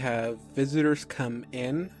days, we have visitors come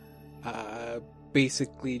in,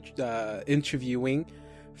 basically interviewing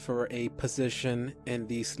for a position in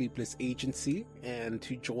the Sleepless Agency, and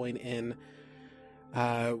to join in.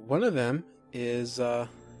 One of them is what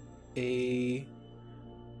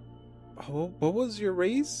was your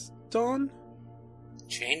race, Dawn?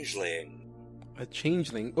 Changeling. A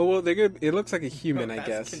changeling. Oh well, it looks like a human, I That's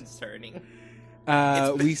guess. concerning.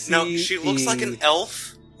 We see. No, she looks like an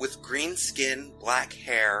elf with green skin, black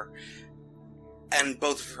hair, and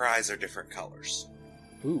both of her eyes are different colors.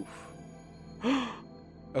 Ooh.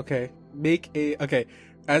 Okay. Okay.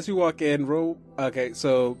 As we walk in, roll. Okay,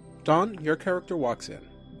 so Don, your character walks in.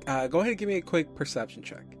 Go ahead and give me a quick perception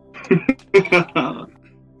check.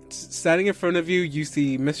 Standing in front of you, you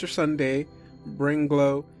see Mr. Sunday,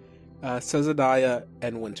 Bringlow, Sezadiah,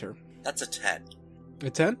 and Winter. That's a 10. A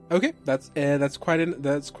 10? Okay, that's quite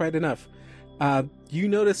enough. You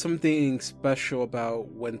notice something special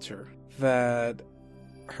about Winter, that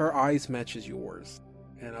her eyes matches yours,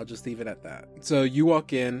 and I'll just leave it at that. So you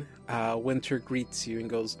walk in, Winter greets you and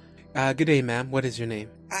goes, "Good day, ma'am. What is your name?"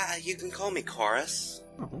 You can call me Chorus.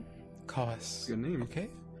 Oh, Cos. good name. Okay.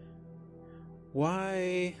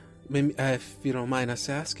 Why, maybe, if you don't mind us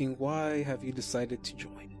asking, why have you decided to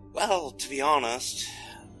join? Well, to be honest,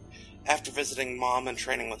 after visiting Mom and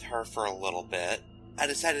training with her for a little bit, I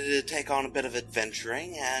decided to take on a bit of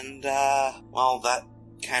adventuring, and, well, that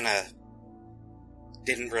kind of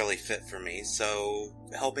didn't really fit for me, so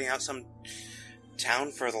helping out some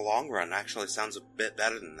town for the long run actually sounds a bit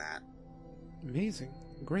better than that. Amazing.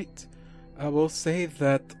 Great. I will say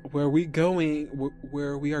that where we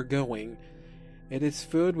are going, it is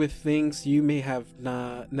filled with things you may have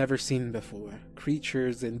never seen before,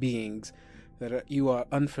 creatures and beings that you are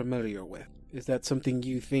unfamiliar with. Is that something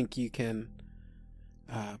you think you can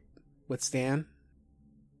withstand?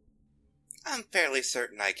 I'm fairly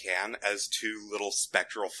certain I can, as two little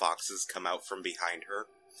spectral foxes come out from behind her.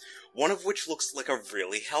 One of which looks like a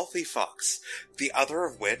really healthy fox, the other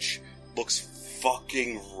of which looks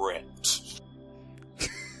fucking ripped.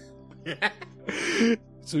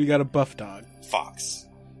 So we got a buff dog. Fox.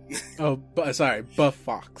 Oh, sorry, buff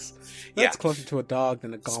fox. That's closer to a dog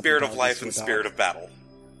than a goblin. Spirit of dog life is to and a dog. spirit of battle.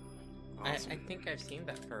 I think I've seen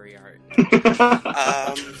that furry art.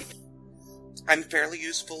 I'm fairly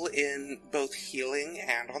useful in both healing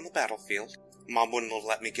and on the battlefield. Mom wouldn't have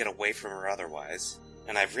let me get away from her otherwise,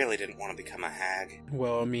 and I really didn't want to become a hag.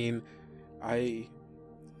 Well, I mean, I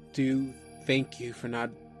do thank you for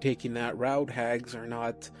not taking that route. Hags are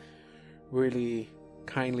not really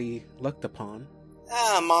kindly looked upon.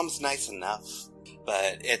 Mom's nice enough,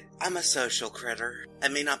 but I'm a social critter. I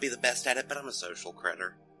may not be the best at it, but I'm a social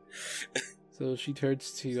critter. So she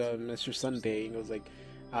turns to Mr. Sunday and goes like,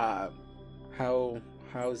 how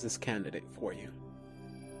is this candidate for you?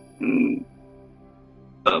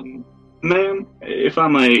 Ma'am, if I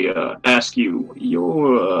may ask you,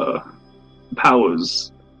 your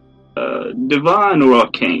powers, divine or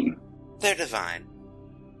arcane? They're divine,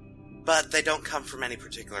 but they don't come from any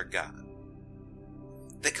particular god.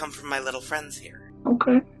 They come from my little friends here.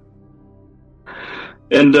 Okay.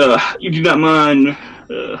 And you do not mind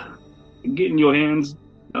getting your hands,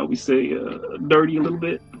 we say, dirty a little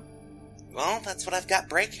bit? Well, that's what I've got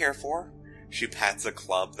Break here for. She pats a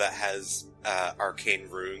club that has arcane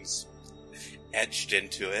runes etched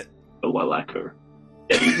into it. Oh, I like her.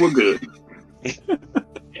 Yeah, we're good.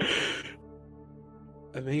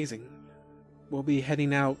 Amazing. We'll be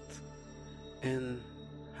heading out in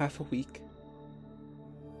half a week.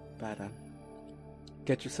 But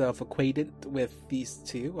get yourself acquainted with these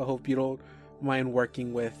two. I hope you don't mind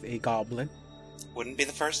working with a goblin. Wouldn't be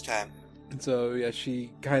the first time. And so, yeah,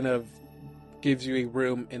 she kind of gives you a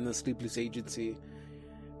room in the Sleepless Agency.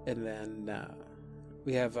 And then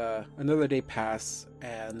we have another day pass,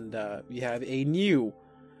 and we have a new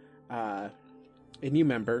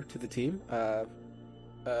member to the team.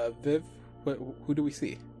 Viv, who do we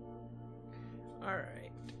see?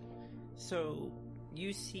 Alright. So,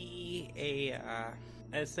 you see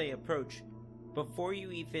as they approach, before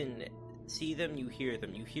you even see them, you hear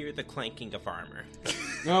them. You hear the clanking of armor.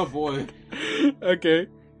 Oh boy. Okay.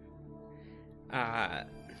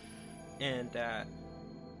 And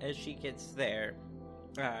as she gets there,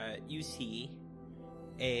 you see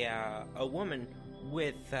a woman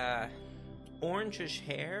with orangish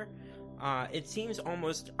hair. It seems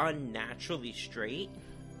almost unnaturally straight.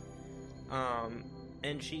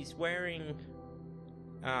 And she's wearing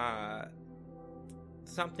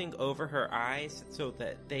something over her eyes so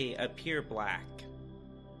that they appear black.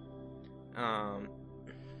 And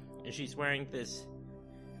she's wearing this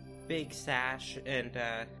big sash, and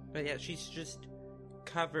but yeah, she's just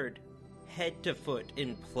covered head to foot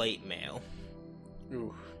in plate mail.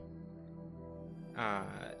 Ooh.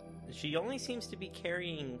 She only seems to be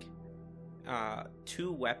carrying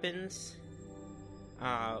two weapons,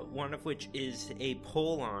 one of which is a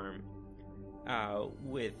polearm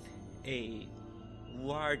with a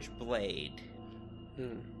large blade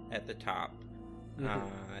at the top.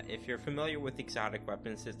 Mm-hmm. If you're familiar with exotic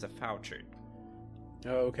weapons, it's a falchard.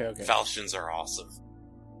 Oh, okay. Falchions are awesome.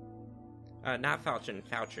 Not Falchion,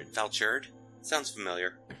 Falchard. Falchard? Sounds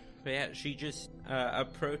familiar. But yeah, she just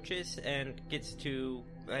approaches and gets to...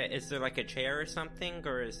 is there like a chair or something,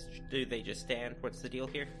 or do they just stand? What's the deal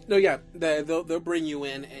here? No, yeah, they'll bring you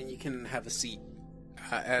in and you can have a seat.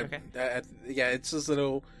 Okay. Yeah, it's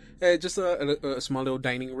just a small little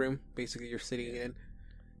dining room. Basically, you're sitting in.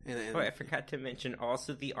 And Oh, I forgot to mention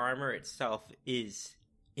also the armor itself is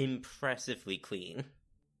impressively clean.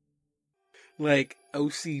 like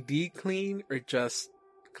OCD clean or just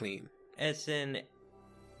clean? As in,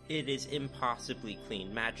 it is impossibly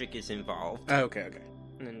clean. Magic is involved. Oh, okay.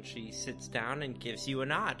 And she sits down and gives you a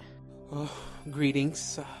nod. Oh,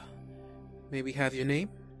 greetings. Maybe have your name?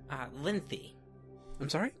 Linthy. I'm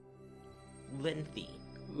sorry? Linthy.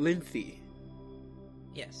 Linthy.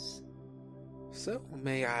 Yes. So,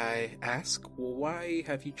 may I ask, why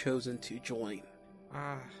have you chosen to join?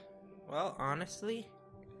 Well, honestly,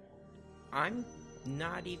 I'm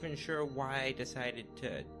not even sure why I decided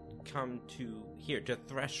to come to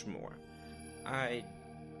Thrushmoor.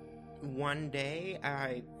 One day,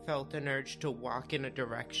 I felt an urge to walk in a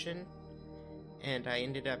direction, and I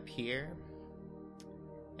ended up here,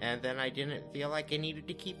 and then I didn't feel like I needed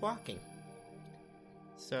to keep walking.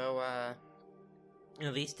 So,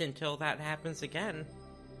 at least until that happens again,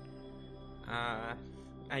 I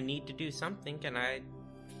need to do something, and I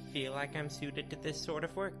feel like I'm suited to this sort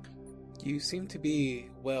of work. You seem to be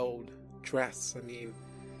well dressed. I mean,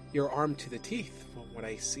 you're armed to the teeth from what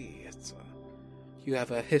I see. It's you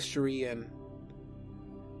have a history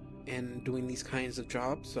in doing these kinds of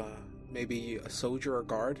jobs. Maybe a soldier or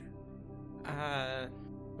guard.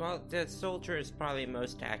 Well, the soldier is probably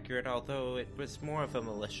most accurate, although it was more of a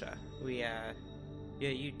militia.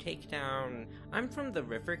 You take down... I'm from the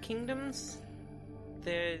River Kingdoms.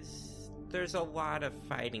 There's a lot of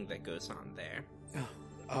fighting that goes on there.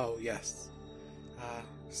 Oh yes.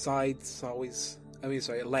 Land's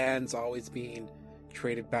always being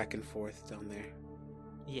traded back and forth down there.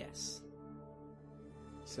 Yes.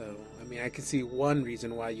 So, I mean, I can see one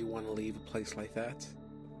reason why you want to leave a place like that.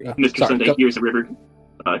 Mr. Sunday hears the River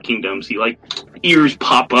Kingdoms. He, ears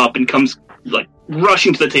pop up and comes,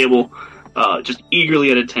 rushing to the table, just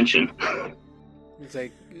eagerly at attention. It's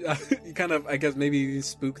like, you kind of, I guess maybe you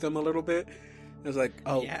spook them a little bit. It's like,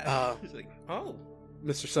 oh, yeah. It's like, oh.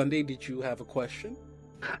 Mr. Sunday, did you have a question?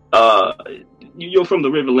 You're from the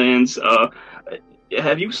Riverlands.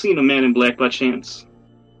 Have you seen a man in black by chance?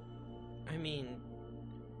 I mean,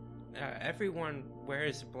 everyone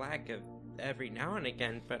wears black every now and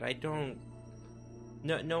again, but I don't...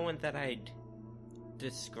 No one that I'd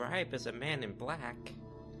describe as a man in black.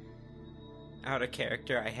 Out of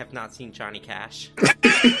character, I have not seen Johnny Cash. You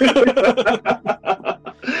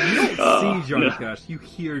don't see Johnny Cash, you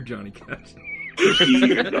hear Johnny Cash. You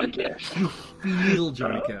hear Johnny Cash. You feel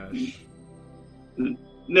Johnny Cash.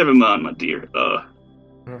 Never mind, my dear.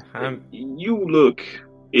 You look,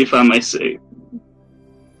 if I may say,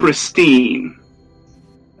 pristine.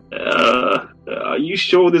 Are you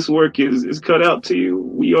sure this work is cut out to you?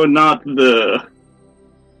 We are not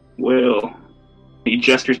well, he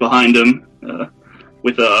gestures behind him,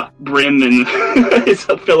 with Brim and his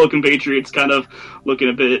fellow compatriots kind of looking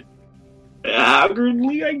a bit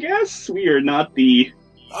haggardly, I guess. We are not the...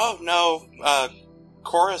 Oh, no,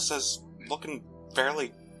 Chorus is looking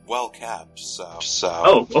fairly well kept, so...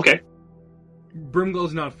 Oh, okay.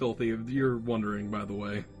 Brimglow's not filthy, if you're wondering, by the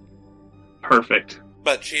way. Perfect.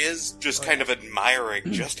 But she is just kind of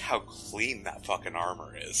admiring just how clean that fucking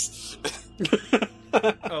armor is.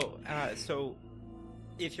 So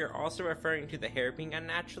if you're also referring to the hair being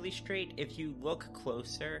unnaturally straight, if you look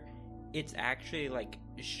closer, it's actually,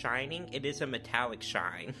 shining. It is a metallic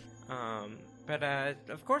shine. But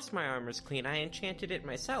of course my armor's clean. I enchanted it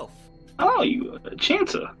myself. Oh, you a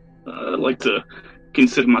chanter. I like to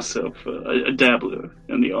consider myself a dabbler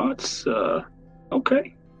in the arts.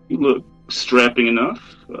 Okay. You look strapping enough.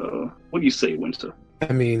 What do you say, Winter?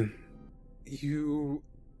 I mean,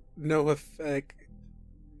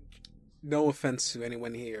 no offense to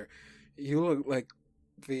anyone here. You look like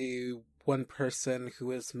the one person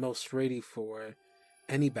who is most ready for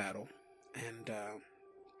any battle. And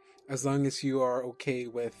as long as you are okay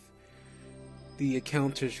with the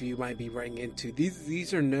encounters you might be running into,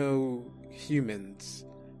 these are no humans.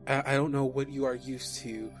 I don't know what you are used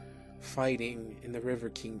to fighting in the River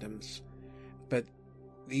Kingdoms, but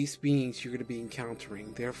these beings you're going to be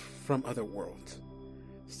encountering, they're from other worlds.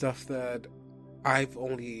 Stuff that I've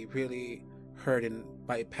only really heard in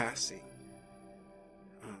bypassing.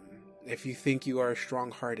 If you think you are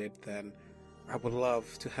strong-hearted, then I would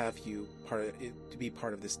love to have you to be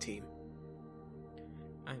part of this team.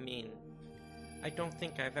 I mean, I don't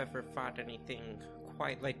think I've ever fought anything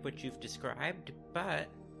quite like what you've described, but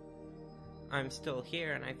I'm still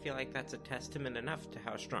here, and I feel like that's a testament enough to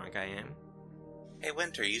how strong I am. Hey,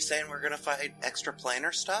 Winter, you saying we're gonna fight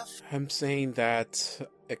extraplanar stuff? I'm saying that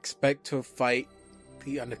expect to fight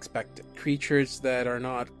the unexpected. Creatures that are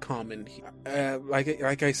not common.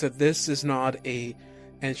 Like I said, this is not a...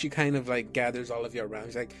 And she kind of like gathers all of you around.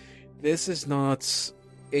 She's like, this is not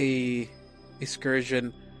a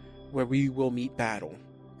excursion where we will meet battle.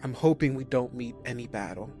 I'm hoping we don't meet any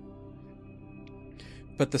battle.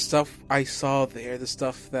 But the stuff I saw there, the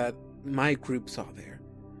stuff that my group saw there,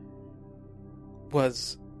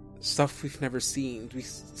 was stuff we've never seen. We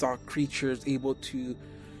saw creatures able to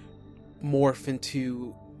morph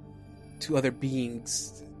into other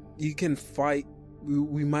beings. You can fight.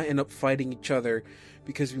 We might end up fighting each other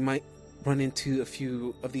because we might run into a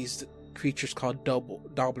few of these creatures called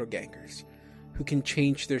doppelgangers, who can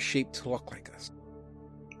change their shape to look like us.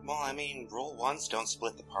 Well, I mean, rule ones don't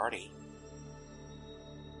split the party.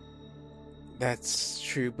 That's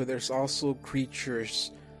true, but there's also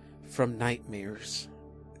creatures from nightmares.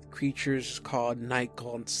 Creatures called night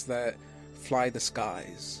gaunts that fly the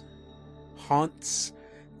skies. Haunts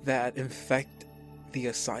that infect the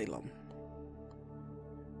asylum.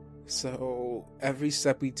 So, every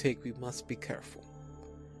step we take, we must be careful.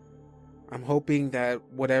 I'm hoping that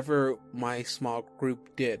whatever my small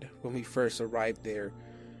group did when we first arrived there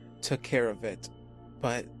took care of it.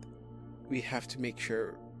 But we have to make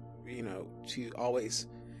sure, to always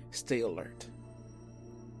stay alert.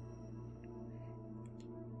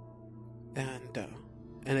 And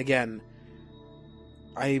again,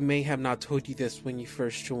 I may have not told you this when you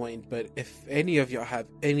first joined, but if any of y'all have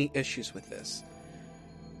any issues with this,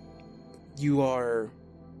 you are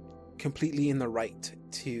completely in the right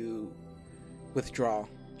to withdraw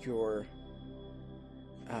your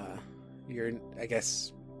I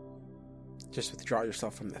guess, just withdraw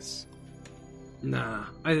yourself from this. Nah,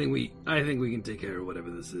 I think we can take care of whatever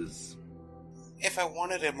this is. If I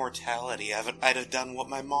wanted immortality, I'd have done what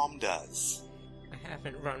my mom does. I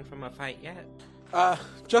haven't run from a fight yet.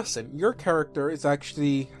 Justin, your character is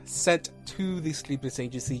actually sent to the Sleepless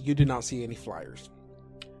Agency. You do not see any flyers.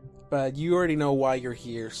 But you already know why you're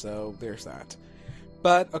here, so there's that.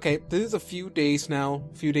 But, okay, there's a few days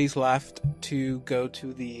left to go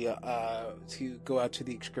to the, go out to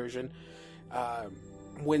the excursion.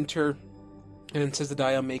 Winter and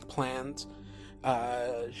Cizadiah make plans.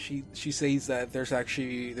 She says that there's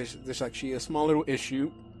actually a small little issue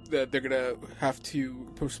that they're gonna have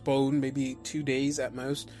to postpone maybe 2 days at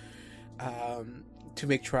most, to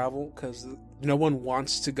make travel, because no one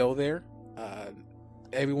wants to go there.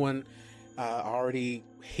 Everyone already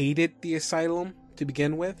hated the asylum to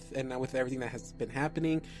begin with, and now with everything that has been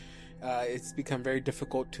happening, it's become very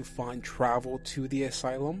difficult to find travel to the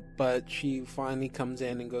asylum. But she finally comes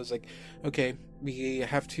in and goes like, okay, we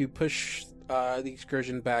have to push the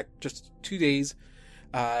excursion back just 2 days.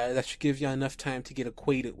 That should give you enough time to get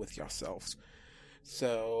acquainted with yourselves.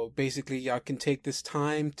 So basically, y'all can take this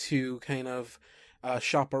time to kind of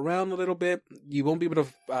shop around a little bit. You won't be able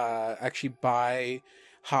to actually buy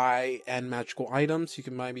high-end magical items. You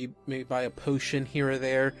can maybe buy a potion here or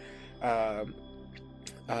there,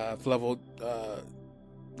 level,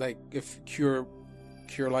 like if cure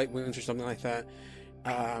light wounds or something like that.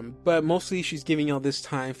 But mostly she's giving y'all this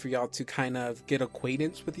time for y'all to kind of get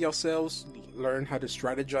acquaintance with yourselves, learn how to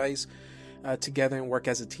strategize together and work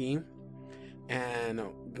as a team. And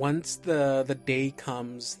once the day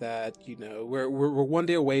comes that, we're 1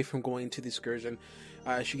 day away from going to the excursion,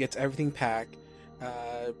 she gets everything packed.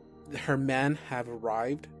 Her men have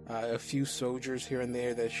arrived, a few soldiers here and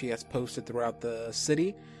there that she has posted throughout the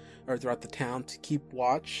city or throughout the town to keep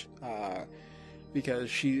watch,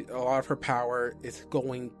 because a lot of her power is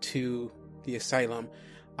going to the asylum.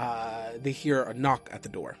 They hear a knock at the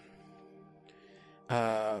door.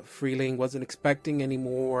 Freeling wasn't expecting any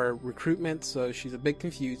more recruitment, so she's a bit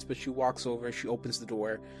confused, but she walks over, she opens the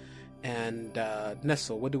door, and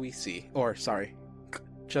Nestle, what do we see? Or, sorry,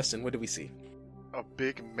 Justin, what do we see? A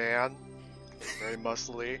big man, very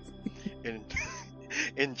muscly, in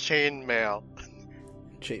chainmail.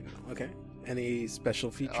 Chainmail, okay. Any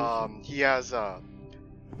special features? He has a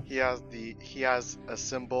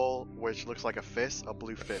symbol which looks like a fist, a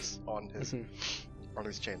blue fist on his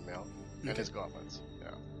chainmail and his gauntlets. Yeah.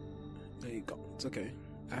 There you go. It's okay.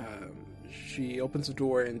 She opens the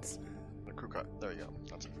door and The crew cut. There you go.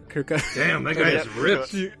 That's it. crew cut. Damn, that guy is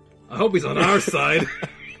ripped. I hope he's on our side.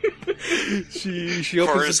 She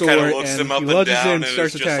opens Forrest the door kind of looks and him up he and lunges down in and and is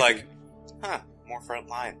starts just attacking. like, more front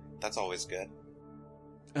line. That's always good.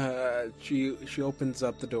 She opens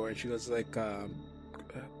up the door and she goes like,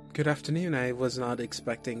 "Good afternoon. I was not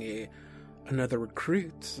expecting another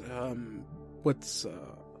recruit. How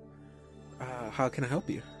can I help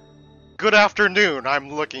you?" Good afternoon. I'm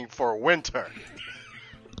looking for Winter.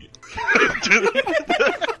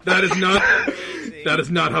 That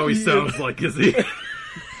is not how he sounds like, is he?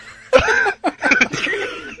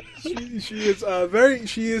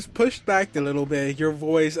 She is pushed back a little bit. Your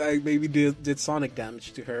voice maybe did sonic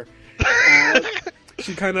damage to her.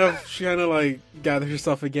 She kind of like gathers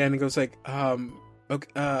herself again and goes like,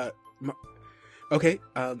 okay,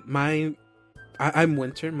 I'm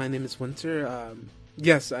Winter. My name is Winter.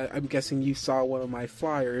 Yes, I'm guessing you saw one of my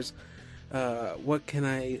flyers. What can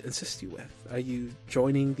I assist you with? Are you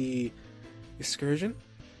joining the excursion?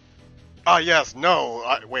 Yes,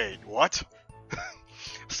 no, wait, what?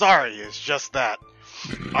 Sorry, it's just that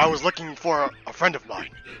I was looking for a friend of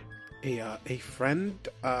mine. A friend?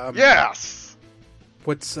 Yes!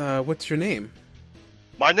 What's your name?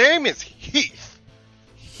 My name is Heath.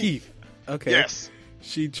 Heath. Okay. Yes.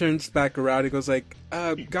 She turns back around and goes like,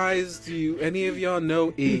 guys, do any of y'all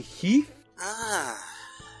know a Heath? I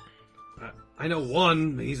know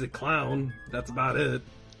one. He's a clown. That's about it.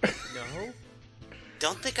 No?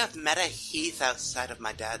 Don't think I've met a Heath outside of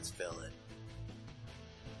my dad's village.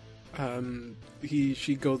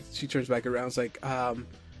 She turns back around, it's like,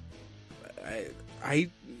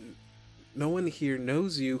 no one here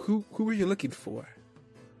knows you. Who are you looking for?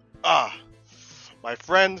 My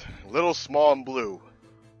friend, Little Small and Blue.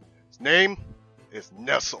 His name is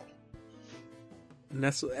Nestle.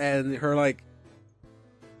 Nestle, and her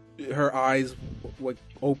eyes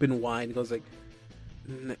open wide and goes like,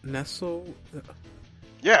 Nestle?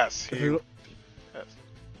 Yes,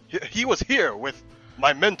 he was here with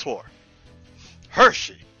my mentor,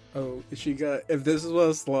 Hershey. Oh, if this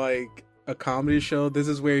was like a comedy show, this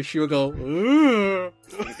is where she would go, wait.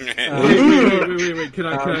 Can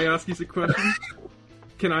I ask you some questions?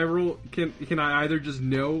 Can I roll? Can I either just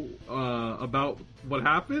know about what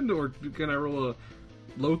happened, or can I roll a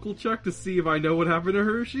local check to see if I know what happened to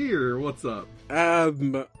Hershey, or what's up? I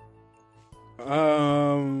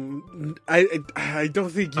don't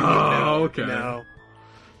think you would know. Okay.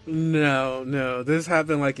 No. This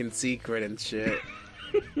happened like in secret and shit.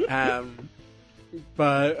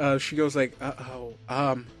 But she goes like,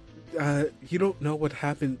 you don't know what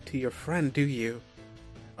happened to your friend, do you?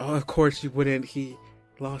 Oh, of course you wouldn't. He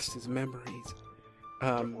lost his memories.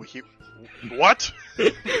 What?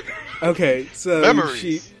 Okay, so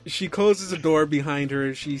memories. she closes the door behind her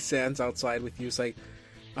and she stands outside with you. It's like,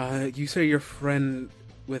 you say your friend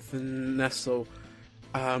with Nestle,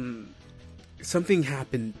 something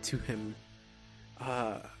happened to him.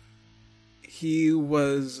 He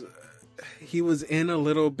was in a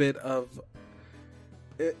little bit of,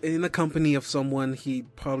 in the company of someone he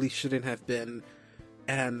probably shouldn't have been,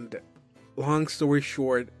 and long story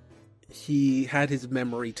short, he had his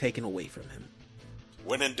memory taken away from him.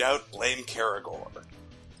 When in doubt, blame Karagor.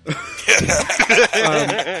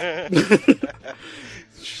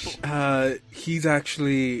 He's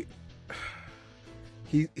actually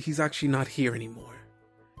not here anymore.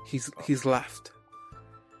 He's left.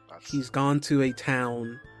 He's gone to a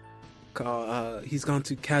town. He's gone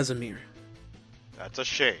to Casimir. That's a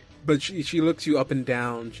shame. But she looks you up and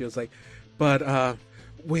down. She was like, but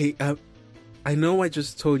wait. I know I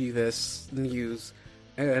just told you this news,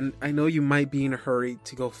 and I know you might be in a hurry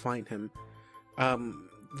to go find him.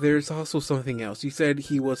 There's also something else. You said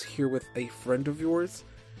he was here with a friend of yours.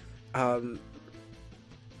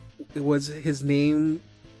 Was his name?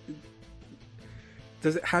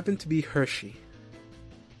 Does it happen to be Hershey?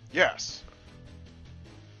 Yes.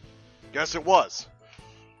 Yes, it was.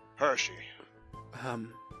 Hershey.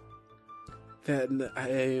 Then I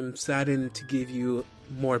am saddened to give you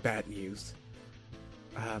more bad news.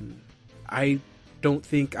 I don't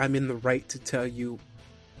think I'm in the right to tell you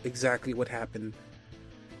exactly what happened,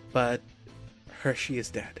 but Hershey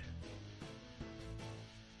is dead.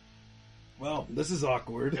 Well, this is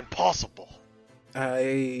awkward. Impossible.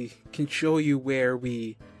 I can show you where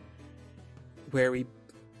we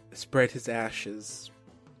spread his ashes,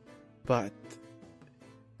 but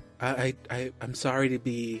I'm sorry to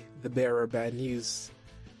be the bearer of bad news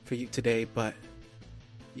for you today, but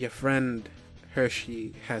your friend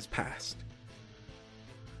Hershey has passed.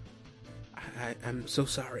 I'm so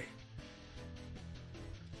sorry.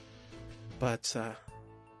 But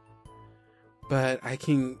I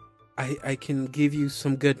can give you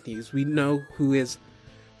some good news. We know who is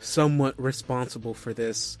somewhat responsible for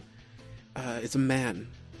this. It's a man.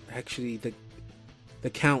 Actually, the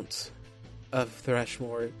Count of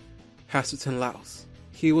Thrashmore, Hasselton Laos.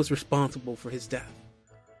 he was responsible for his death.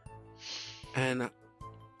 And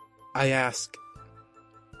I ask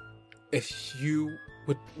if you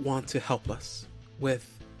would want to help us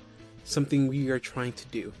with something we are trying to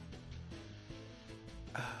do.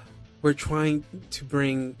 We're trying to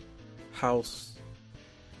bring Laos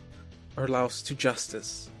to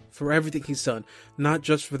justice for everything he's done, not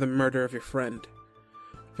just for the murder of your friend,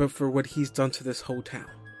 but for what he's done to this whole town.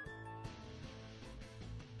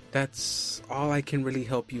 That's all I can really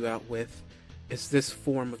help you out with, is this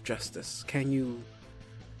form of justice.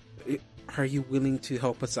 Are you willing to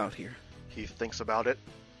help us out here? He thinks about it.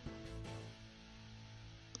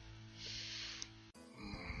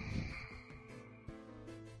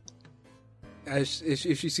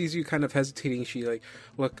 If she sees you kind of hesitating, she like,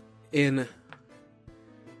 look, I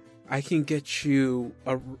can get you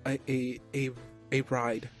a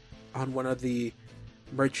ride on one of the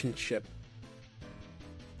merchant ship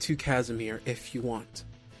to Casimir if you want.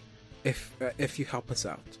 If you help us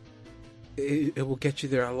out, it will get you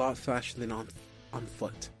there a lot faster than on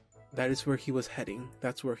foot. That is where he was heading.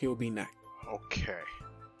 That's where he will be next. Okay.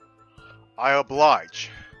 I oblige.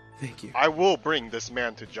 Thank you. I will bring this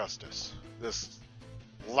man to justice. This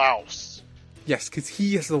louse. Yes, because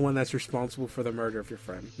he is the one that's responsible for the murder of your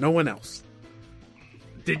friend. No one else.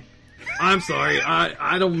 I'm sorry.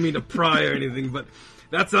 I don't mean to pry or anything, but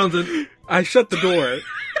that sounds... I shut the door.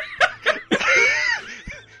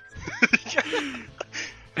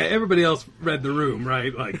 Everybody else read the room,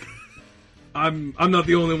 right? Like, I'm not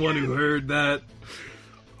the only one who heard that.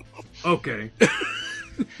 Okay.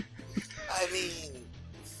 I mean,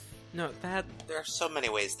 no, there are so many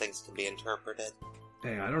ways things can be interpreted.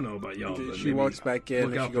 Hey, I don't know about y'all, but she walks back in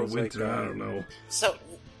look and out she for goes winter. like, I don't know. So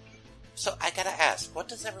I gotta ask, what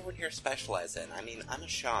does everyone here specialize in? I mean, I'm a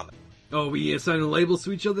shaman. Oh, we assigning labels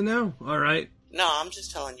to each other now? Alright. No, I'm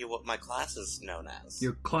just telling you what my class is known as.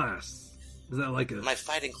 Your class. Is that like a... My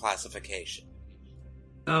fighting classification.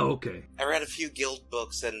 Oh, okay. I read a few guild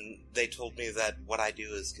books, and they told me that what I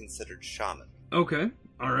do is considered shaman. Okay.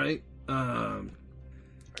 Alright. I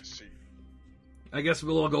see. I guess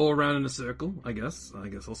we'll all go around in a circle, I guess.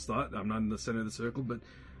 I'll start. I'm not in the center of the circle, but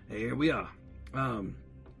here we are.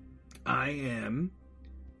 I am...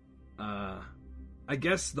 I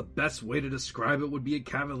guess the best way to describe it would be a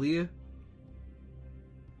cavalier.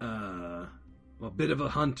 A bit of a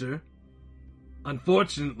hunter.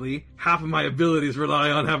 Unfortunately, half of my abilities rely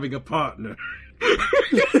on having a partner.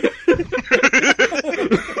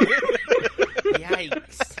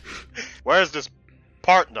 Yikes. Where's this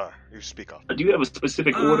partner you speak of? Do you have a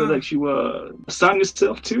specific order that you assign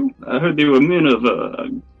yourself to? I heard they were men of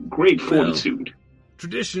great fortitude.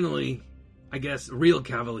 Traditionally, I guess real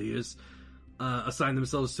cavaliers assign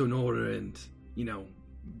themselves to an order and,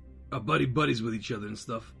 buddies with each other and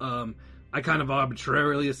stuff. I kind of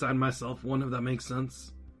arbitrarily assigned myself one, if that makes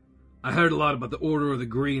sense. I heard a lot about the Order of the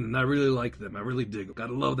Green, and I really like them. I really dig them.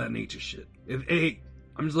 Gotta love that nature shit. Hey,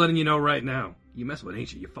 I'm just letting you know right now. You mess with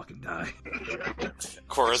nature, you fucking die.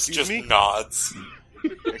 Chorus Excuse just me? nods.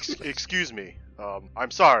 Excuse me. I'm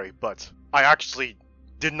sorry, but I actually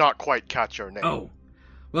did not quite catch your name. Oh.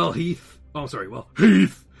 Well, Heath. Oh, sorry. Well,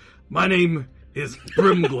 Heath. My name is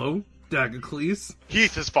Brimglow Dagacles.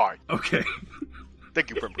 Heath is fine. Okay. Thank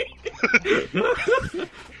you, Brimglow.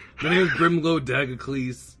 My name is Brimglow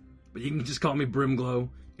Dagacles, but you can just call me Brimglow.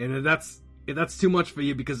 And if that's too much for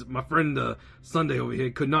you, because my friend Sunday over here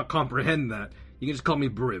could not comprehend that, you can just call me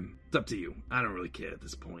Brim. It's up to you. I don't really care at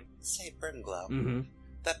this point. Say, Brimglow, Mm-hmm.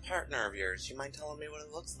 that partner of yours, you mind telling me what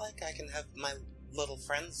it looks like? I can have my little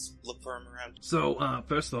friends look for him around. So,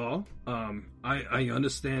 first of all, I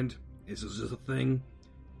understand this is just a thing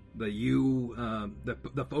that you,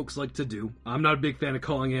 that folks like to do. I'm not a big fan of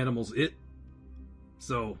calling animals it.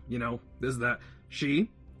 So, there's that. Her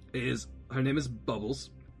name is Bubbles.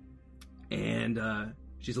 And,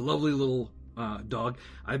 she's a lovely little, dog.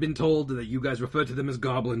 I've been told that you guys refer to them as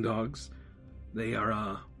goblin dogs. They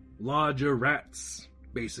are, larger rats,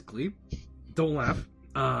 basically. Don't laugh.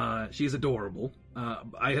 She's adorable.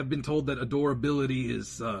 I have been told that adorability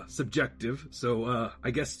is, subjective. So,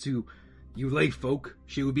 I guess to you lay folk,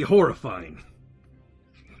 she would be horrifying.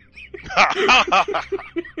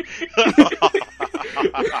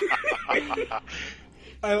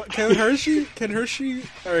 Can Hershey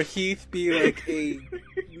or Heath be like a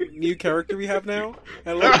new character we have now?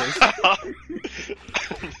 I love this.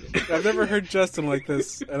 I've never heard Justin like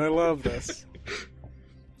this, and I love this.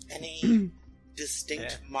 Any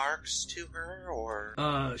distinct marks to her,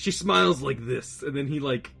 or? She smiles like this, and then he,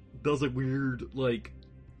 does a weird,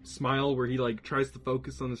 smile where he, tries to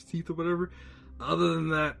focus on his teeth or whatever. Other than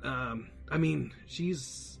that,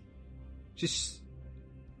 she's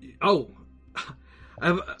Oh,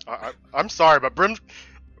 I'm sorry,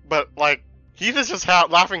 but like Heath is just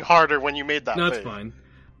laughing harder when you made that. no, it's thing.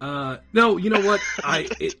 fine. No, you know what?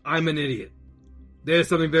 I'm an idiot. There's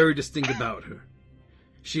something very distinct about her.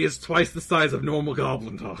 She is twice the size of normal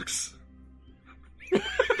goblin dogs.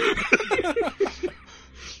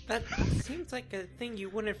 That seems like a thing you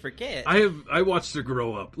wouldn't forget. I watched her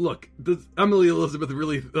grow up. Look, does Emily Elizabeth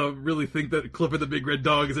really think that Clifford the Big Red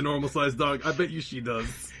Dog is a normal sized dog? I bet you she does.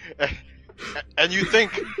 And you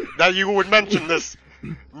think that you would mention this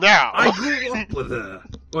now? I grew up with her.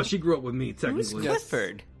 Well, she grew up with me, Who's technically.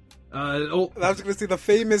 Clifford? I was going to see the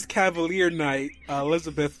famous Cavalier Knight,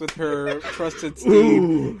 Elizabeth, with her trusted steed,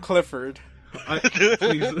 Ooh. Clifford.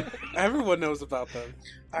 Please. Everyone knows about them.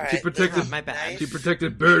 All right, She protected. my bad. She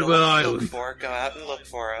protected You know Birdwell what to Island. look for. Go out and look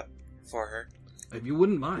for her. If you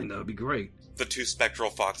wouldn't mind, that would be great. The two spectral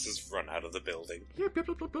foxes run out of the building.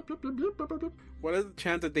 What is the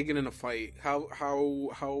chance of they get in a fight?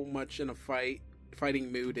 How much in a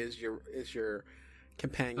fighting mood is your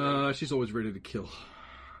companion? She's always ready to kill.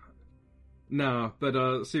 No,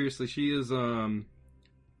 but seriously, she is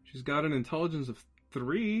she's got an intelligence of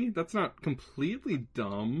 3. That's not completely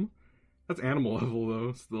dumb. That's animal level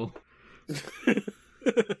though, still.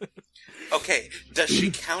 Okay, does she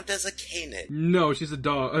count as a canid? No, she's a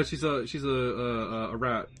dog. She's a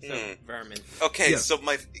rat. Hmm. Vermin. Okay, Yeah. so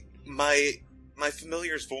my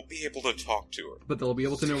familiars won't be able to talk to her, But they'll be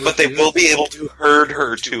able to know. but they will be able to herd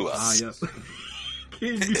her to Ah, us. yes.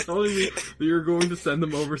 Can you be telling me that you're going to send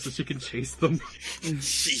them over so she can chase them?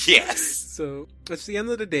 Yes. So it's the end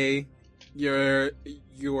of the day.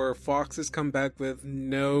 Your foxes come back with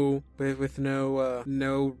no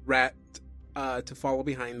rat to follow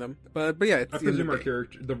behind them. But yeah, it's I the end of presume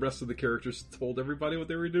the day. the rest of the characters told everybody what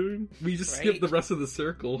they were doing. We just Right. skipped the rest of the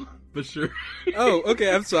circle, but sure. Oh,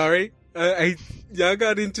 okay. I'm sorry. I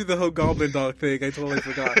got into the whole goblin dog thing. I totally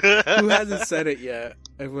forgot. Who hasn't said it yet?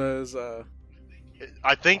 It was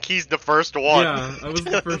I think he's the first one. Yeah, I was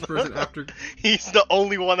the first person after. He's the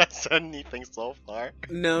only one that said anything so far.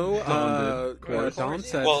 no. Dawn did, of course. Dawn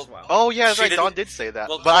said. Well, Oh yeah, that's She right. didn't- Dawn did say that,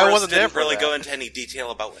 Well, but I Doris wasn't there didn't for really that. go into any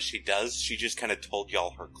detail about what she does. She just kind of told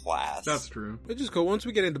y'all her class. That's true. Which is cool. Once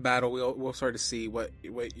we get into battle, we'll start to see what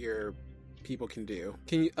your people can do.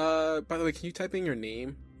 Can you? By the way, can you type in your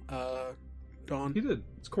name, Dawn? He did.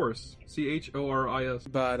 It's Chorus. Choris.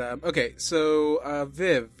 But okay, so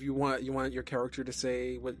Viv, you want your character to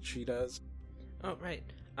say what she does? Oh, right.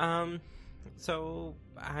 So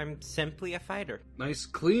I'm simply a fighter. Nice,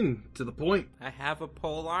 clean, to the point. I have a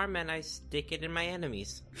pole arm and I stick it in my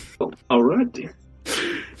enemies. Oh, all right then.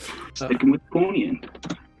 Sticking with pointy end.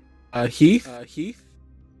 Heath. Heath.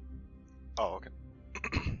 Oh, okay.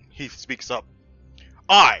 He speaks up.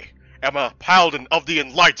 I am a paladin of the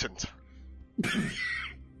enlightened.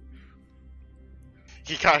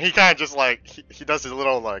 He kind of just like he does his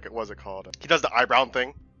little like what's it called? He does the eyebrow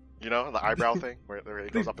thing, you know, the eyebrow thing where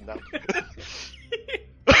it goes up and down.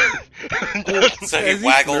 So Is he he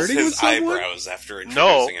waggles flirting with his someone? eyebrows after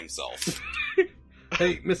No. introducing himself.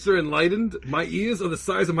 Hey, Mr. Enlightened, my ears are the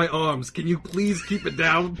size of my arms. Can you please keep it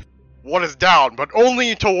down? One is down, but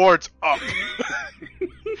only towards up.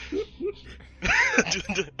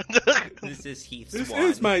 This is Heath's This one.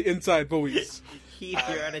 is my inside voice. Heath,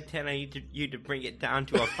 you're out of 10. I need you to bring it down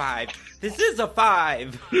to a 5. This is a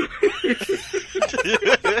 5!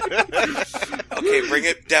 Okay, bring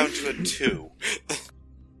it down to a 2.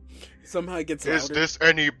 Somehow it gets Is louder. this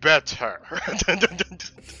any better?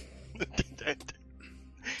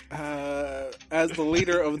 As the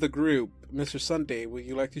leader of the group, Mr. Sunday, would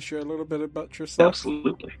you like to share a little bit about yourself?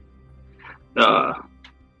 Absolutely. Hello,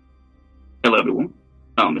 everyone.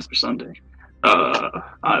 I'm Mr. Sunday.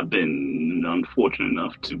 I've been unfortunate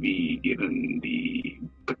enough to be given the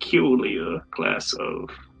peculiar class of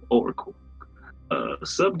Oracle.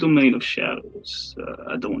 Subdomain of Shadows.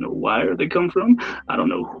 I don't know where they come from. I don't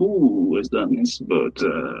know who has done this, but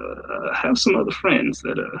I have some other friends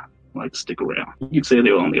that like to stick around. You'd say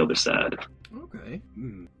they're on the other side. Okay.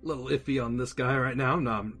 Little iffy on this guy right now, I'm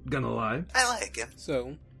not gonna lie. I like him.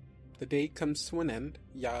 So, the day comes to an end.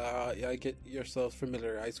 Yeah, get yourselves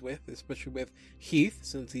familiarized with, especially with Heath,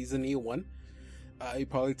 since he's a new one. You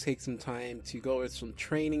probably take some time to go with some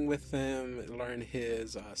training with him, learn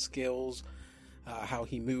his skills, how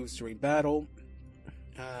he moves during battle.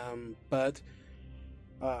 But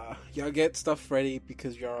y'all get stuff ready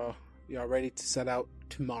because y'all ready to set out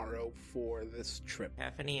tomorrow for this trip.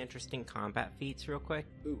 Have any interesting combat feats, real quick?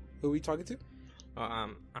 Ooh, who are we talking to?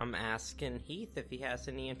 I'm asking Heath if he has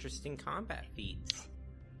any interesting combat feats.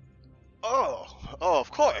 Oh,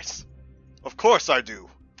 of course. Of course I do.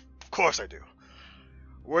 Of course I do.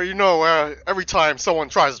 Well, you know, every time someone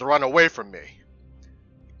tries to run away from me,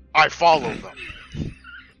 I follow them.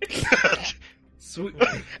 Sweet.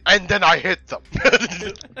 And then I hit them.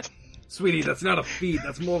 Sweetie, that's not a feat.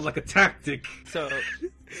 That's more of like a tactic. So,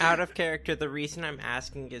 out of character, the reason I'm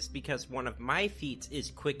asking is because one of my feats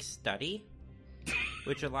is quick study,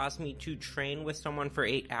 which allows me to train with someone for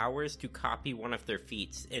 8 hours to copy one of their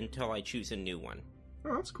feats until I choose a new one.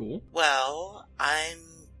 Oh, that's cool. Well, I'm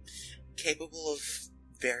capable of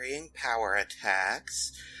varying power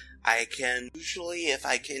attacks. I can, usually if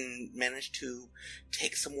I can manage to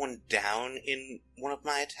take someone down in one of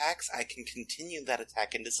my attacks, I can continue that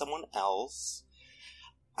attack into someone else.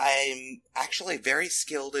 I'm actually very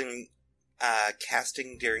skilled in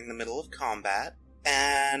casting during the middle of combat,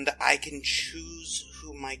 and I can choose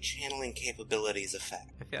who my channeling capabilities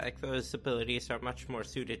affect. I feel like those abilities are much more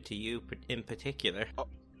suited to you in particular.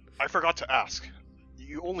 I forgot to ask.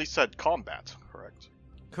 You only said combat, correct?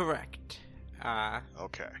 Correct.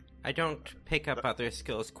 Okay. I don't pick up other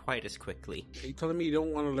skills quite as quickly. Are you telling me you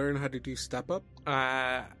don't want to learn how to do step up?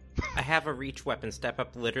 I have a reach weapon. Step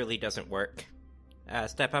up literally doesn't work.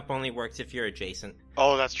 Step up only works if you're adjacent.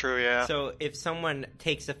 Oh, that's true, yeah. So if someone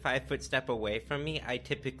takes a 5-foot step away from me, I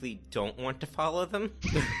typically don't want to follow them.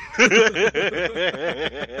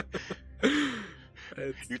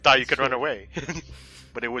 You thought you could run away.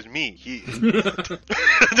 But it was me.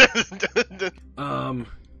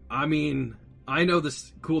 I mean, I know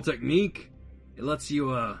this cool technique. It lets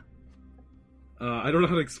you, I don't know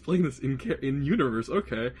how to explain this in universe.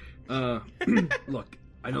 Okay. Look,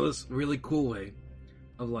 I know this really cool way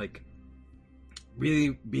of, like, really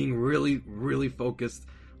being really focused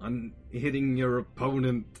on hitting your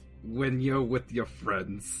opponent when you're with your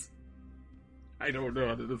friends. I don't know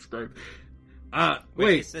how to describe.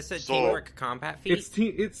 Wait. Is this a teamwork combat feat?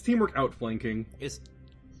 It's teamwork outflanking. Is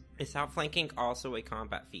outflanking also a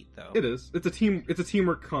combat feat, though? It is. It's a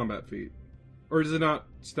teamwork combat feat. Or does it not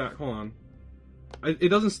stack? Hold on. It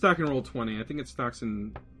doesn't stack in Roll20. I think it stacks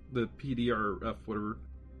in the PDRF, whatever.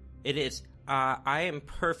 It is. I am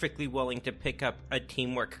perfectly willing to pick up a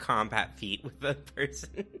teamwork combat feat with a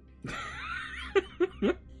person.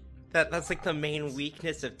 That's like the main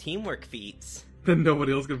weakness of teamwork feats. Then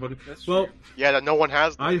nobody else can fucking... That's well, true. Yeah, that no one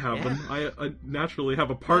has them. I have them. I naturally have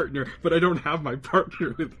a partner, but I don't have my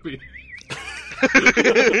partner with me.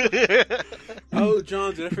 Oh,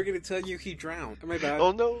 John, did I forget to tell you he drowned? My bad.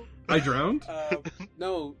 Oh, no. I drowned?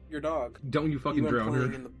 No, your dog. Don't you fucking went drown playing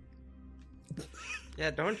her. in the- Yeah,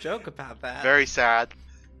 don't joke about that. Very sad.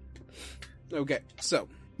 Okay, so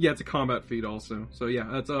Yeah, it's a combat feat also. So yeah,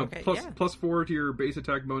 that's Okay, plus, yeah. plus 4 to your base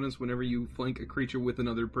attack bonus whenever you flank a creature with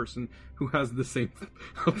another person who has the same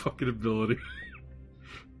fucking ability.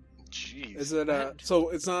 Jeez. is it so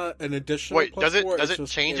it's not an additional Wait, plus does it 4, does it's it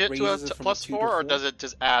just change it to a raises it from plus 2 to 4, or does it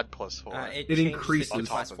just add plus 4? It It changes increases. to plus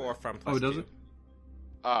On top of 4 it. from plus Oh, does 2. it?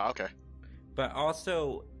 Okay. But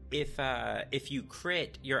also, if you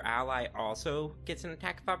crit, your ally also gets an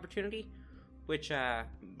attack of opportunity, which my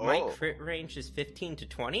Oh. crit range is 15 to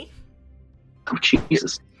 20. Oh,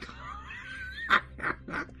 Jesus.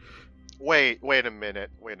 Wait a minute.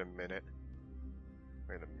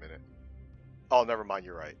 Oh, never mind,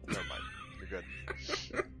 you're right. Never mind. You're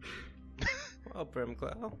good. Well,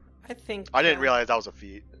 Brimglow, I think I didn't realize that was a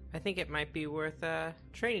feat. I think it might be worth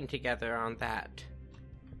training together on that.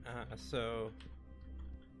 So,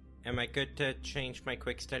 am I good to change my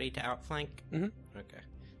quick study to outflank? Mhm. Okay.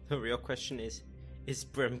 The real question is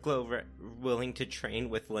Brimglow willing to train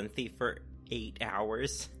with Linthy for 8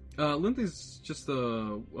 hours? Linthay's just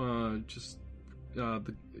the.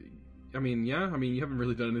 I mean, yeah. I mean, you haven't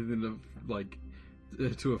really done anything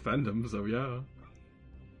to offend him, so yeah.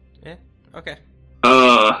 Yeah. Okay.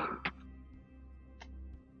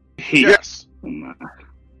 Here. Yes. Oh my.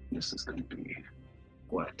 This is gonna be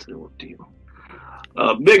quite a ordeal.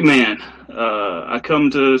 Big man, I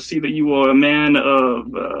come to see that you are a man of,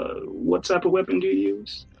 what type of weapon do you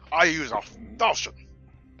use? I use a falchion.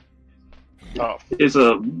 Oh, It's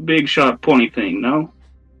a big, sharp, pointy thing, no?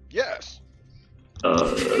 yes.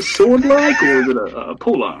 Sword-like, or is it a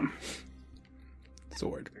polearm?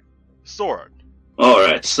 sword. Sword.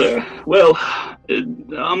 Alright, sir. Well,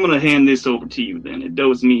 I'm gonna hand this over to you then. It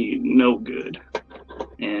does me no good.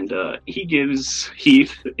 And, he gives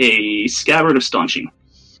Heath a scabbard of staunching.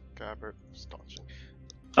 Scabbard staunching.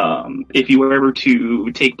 If you were ever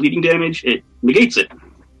to take bleeding damage, it negates it.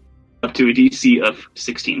 Up to a DC of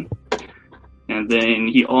 16. And then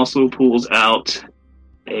he also pulls out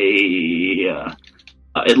a,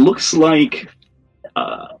 it looks like,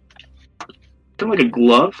 kind of like a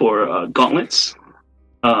glove or gauntlets,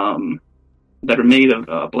 that are made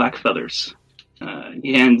of black feathers.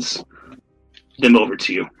 he hands them over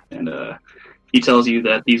to you, and he tells you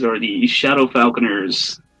that these are the Shadow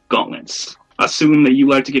Falconer's gauntlets. Assume that you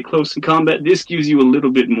like to get close in combat. This gives you a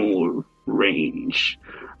little bit more range.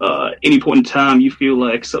 Any point in time you feel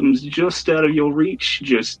like something's just out of your reach,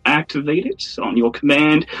 just activate it on your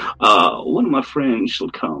command. One of my friends shall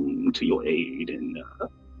come to your aid and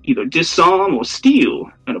either disarm or steal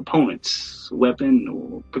an opponent's weapon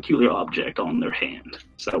or peculiar object on their hand.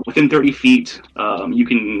 So within 30 feet, you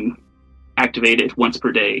can activate it once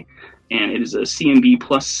per day, and it is a CMB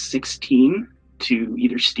plus 16 to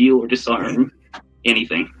either steal or disarm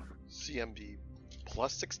anything. CMB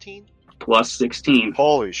plus 16? Plus 16.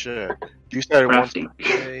 Holy shit. You said Crafting.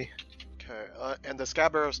 Okay. And the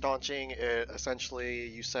Scab Arrow Staunching, essentially,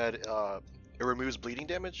 you said it removes bleeding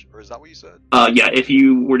damage? Or is that what you said? Yeah, if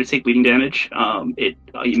you were to take bleeding damage, it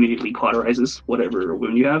immediately cauterizes whatever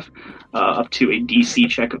wound you have, up to a DC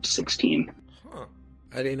check of 16. Huh.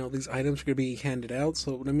 I didn't know these items were going to be handed out,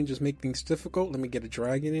 so let me just make things difficult. Let me get a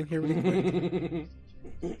dragon in here really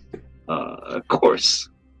quick. Of course,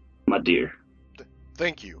 my dear.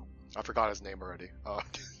 Thank you. I forgot his name already.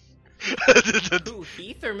 Who,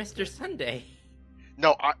 Heath or Mr. Sunday?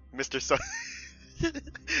 No, Mr.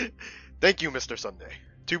 Thank you, Mr. Sunday.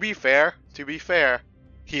 To be fair,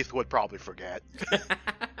 Heath would probably forget.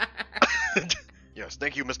 Yes,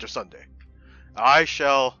 thank you, Mr. Sunday. I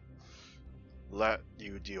shall let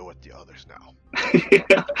you deal with the others now.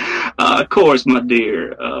 Of course, my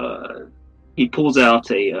dear. He pulls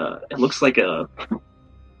out it looks like a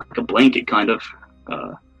blanket, kind of.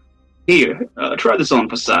 Here, try this on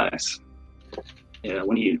for size. Yeah,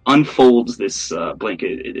 when he unfolds this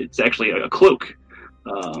blanket, it's actually a cloak.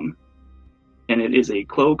 And it is a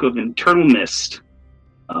cloak of internal mist.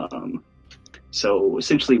 So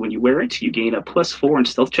essentially, when you wear it, you gain a +4 in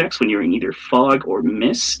stealth checks when you're in either fog or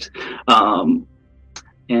mist. And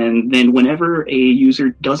then whenever a user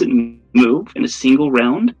doesn't move in a single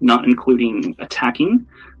round, not including attacking,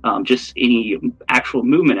 just any actual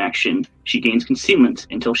movement action, she gains concealment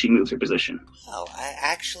until she moves her position. Well, I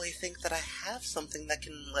actually think that I have something that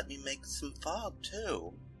can let me make some fog,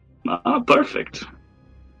 too. Perfect.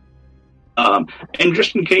 And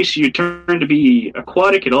just in case you turn to be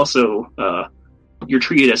aquatic, it also, you're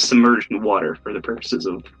treated as submerged in water for the purposes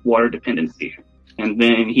of water dependency. And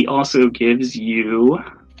then he also gives you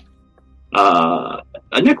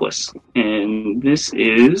a necklace, and this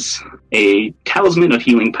is a talisman of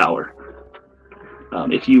healing power.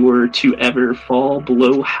 If you were to ever fall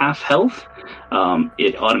below half health,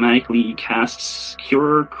 it automatically casts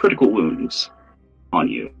Cure Critical Wounds on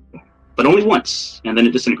you, but only once, and then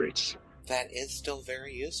it disintegrates. That is still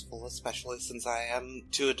very useful, especially since I am,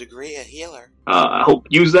 to a degree, a healer. I hope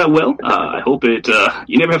you use that well. I hope it,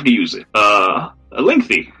 you never have to use it.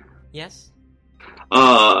 Lengthy. Yes?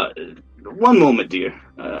 One moment, dear.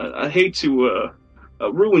 I hate to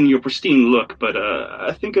ruin your pristine look, but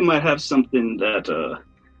I think I might have something that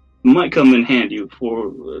might come in handy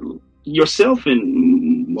for yourself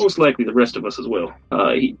and most likely the rest of us as well.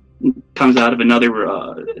 He comes out of another,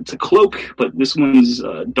 it's a cloak, but this one's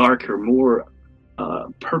darker, more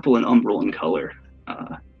purple and umbral in color.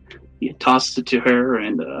 He tossed it to her,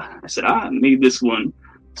 and I said, I made this one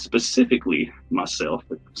specifically myself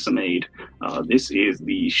with some aid. This is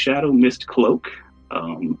the Shadow Mist Cloak.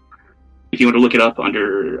 If you want to look it up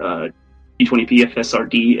under D20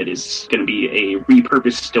 PFSRD, it is going to be a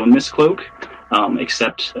repurposed Stone Mist Cloak,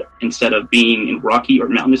 except instead of being in rocky or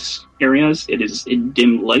mountainous areas, it is in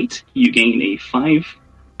dim light. You gain a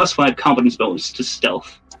 +5 competence bonus to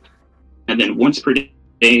stealth. And then once per day,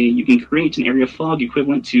 you can create an area of fog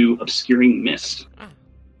equivalent to obscuring mist. Oh,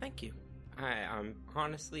 thank you. I'm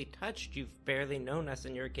honestly touched. You've barely known us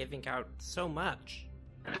and you're giving out so much.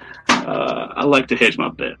 I like to hedge my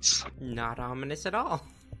bets. Not ominous at all.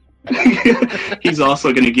 He's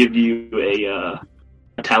also going to give you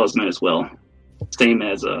a talisman as well. Same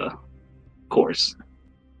as course.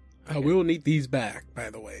 I will need these back, by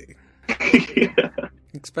the way.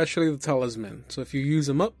 Especially the talisman. So if you use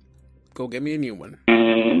them up, go get me a new one.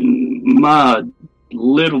 And my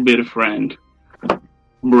little bit of friend,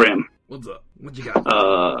 Brim. What's up? What you got?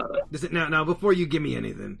 Now, before you give me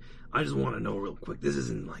anything, I just want to know real quick. This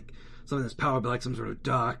isn't like something that's powered by like some sort of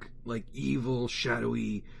dark, like evil,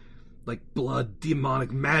 shadowy, like blood,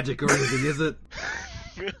 demonic magic or anything, is it?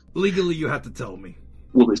 Legally, you have to tell me.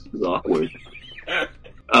 Well, this is awkward.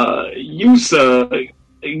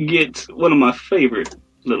 You get one of my favorite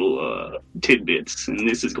little tidbits, and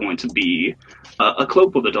this is going to be a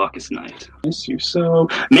cloak of the darkest night. Yes, you so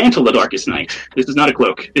mantle of the darkest night. This is not a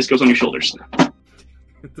cloak. This goes on your shoulders.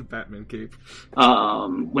 It's a Batman cape.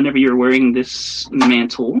 Whenever you're wearing this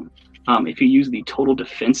mantle, if you use the total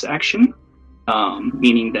defense action,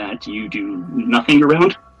 meaning that you do nothing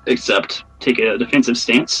around except take a defensive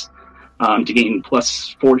stance to gain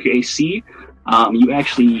 +4 AC, you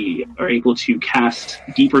actually are able to cast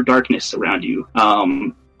Deeper Darkness around you.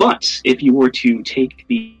 But if you were to take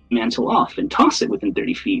the mantle off and toss it within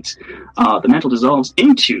 30 feet, the mantle dissolves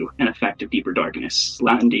into an effect of Deeper Darkness,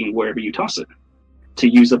 landing wherever you toss it, to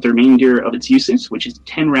use up the remainder of its usage, which is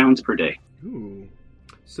 10 rounds per day. Ooh.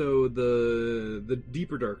 So the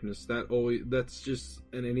Deeper Darkness, that's just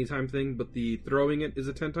an anytime thing, but the throwing it is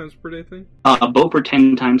a 10 times per day thing? Both are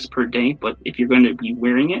 10 times per day, but if you're going to be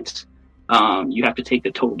wearing it, you have to take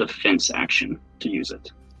the total defense action to use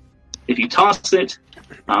it. If you toss it,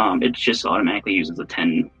 it just automatically uses the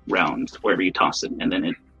 10 rounds wherever you toss it, and then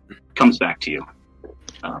it comes back to you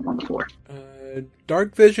on the floor.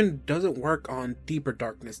 Dark Vision doesn't work on Deeper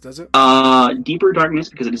Darkness, does it? Deeper Darkness,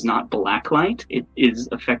 because it is not black light, it is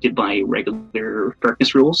affected by regular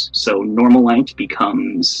darkness rules. So normal light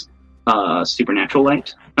becomes supernatural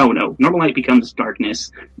light. Oh no, normal light becomes darkness,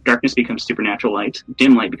 darkness becomes supernatural light,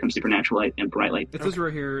 dim light becomes supernatural light, and bright light. It says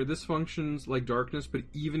right here, this functions like darkness, but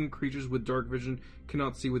even creatures with dark vision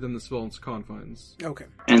cannot see within the spell's confines. Okay.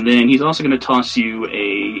 And then he's also going to toss you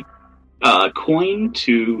a coin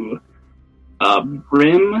to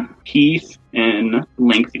Brim, Heath, and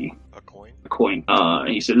Lengthy. A coin? A coin.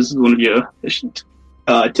 And he said, this is one of your...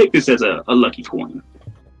 take this as a lucky coin,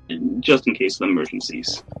 just in case of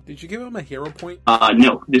emergencies. Did you give him a hero point?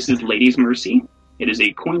 No, this is Lady's Mercy. It is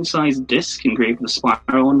a coin-sized disc engraved with a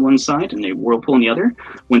spiral on one side and a whirlpool on the other.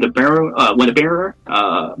 When the bearer,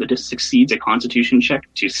 the disc succeeds a Constitution check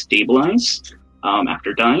to stabilize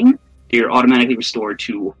after dying, you're automatically restored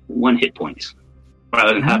to 1 hit point,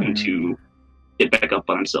 rather than having to get back up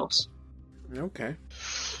by themselves. Okay.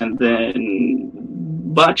 And then,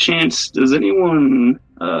 by chance, does anyone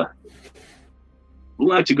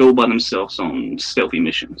like to go by themselves on stealthy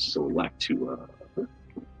missions? So like to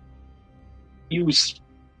use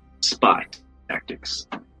spy tactics?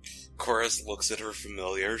 Chorus looks at her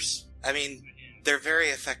familiars. I mean, they're very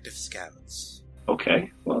effective scouts.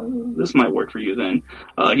 Okay, well, this might work for you then.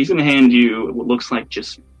 He's going to hand you what looks like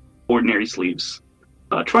just ordinary sleeves.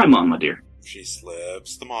 Try them on, my dear. She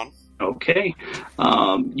slips them on. Okay.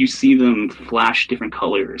 You see them flash different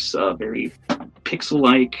colors, very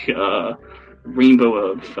pixel-like rainbow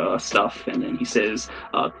of stuff, and then he says,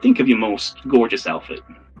 think of your most gorgeous outfit.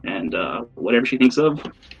 And whatever she thinks of,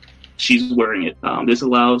 she's wearing it. This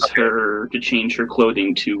allows her to change her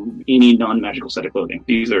clothing to any non-magical set of clothing.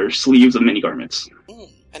 These are sleeves of many garments.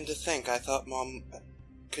 And to think, I thought Mom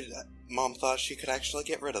thought she could actually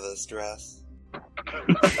get rid of this dress.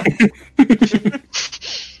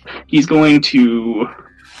 He's going to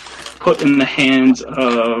put in the hands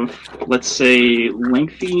of, let's say,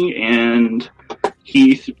 Lengthy and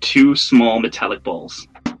Heath 2 small metallic balls.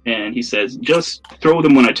 And he says, just throw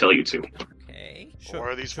them when I tell you to. Okay. What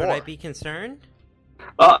are these Should for? I be concerned?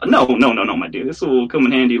 No, my dear. This will come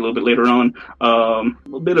in handy a little bit later on.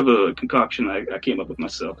 A bit of a concoction I came up with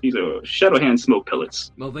myself. These are Shadowhand smoke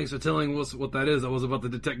pellets. Well, thanks for telling us what that is. I was about to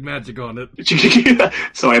detect magic on it.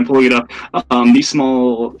 So I'm pulling it up. These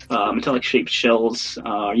small metallic-shaped shells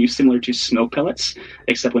are used similar to smoke pellets,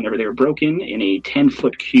 except whenever they are broken in a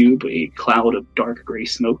 10-foot cube, a cloud of dark gray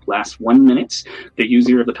smoke lasts 1 minute. The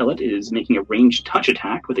user of the pellet is making a ranged touch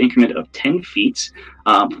attack with an increment of 10 feet.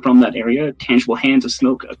 From that area, tangible hands of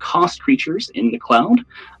smoke accost creatures in the cloud,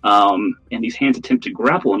 and these hands attempt to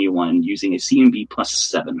grapple anyone using a CMB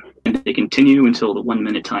 +7. And they continue until the 1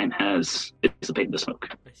 minute time has dissipated the smoke.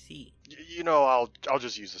 I see. You know, I'll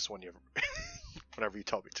just use this one whenever you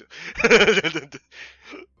tell me to.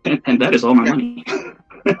 And that is all my money.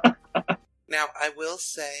 Now, I will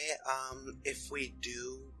say, if we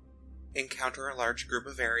do encounter a large group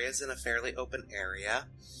of areas in a fairly open area,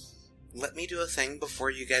 let me do a thing before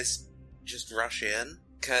you guys just rush in,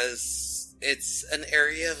 because it's an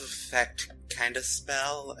area of effect kind of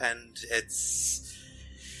spell, and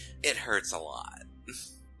it hurts a lot.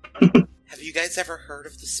 Have you guys ever heard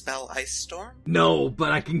of the spell Ice Storm? No,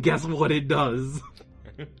 but I can guess what it does.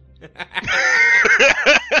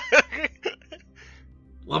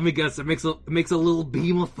 Let me guess. It makes a little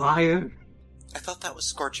beam of fire. I thought that was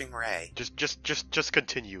Scorching Ray. Just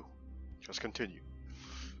continue. Just continue.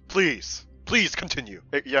 Please continue.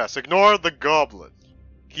 Yes, ignore the goblin.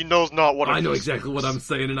 He knows not what. I know exactly what I'm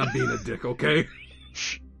saying, and I'm being a dick. Okay.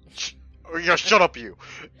 Yeah, shut up, you.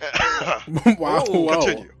 Wow.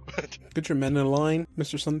 Continue. Get your men in line,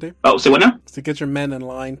 Mr. Sunday. Oh, say what now? So get your men in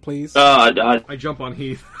line, please. I jump on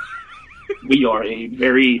Heath. We are a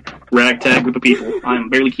very ragtag group of people. I'm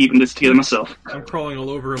barely keeping this together myself. I'm crawling all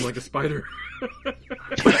over him like a spider.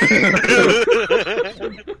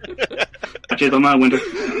 Watch it on my winter.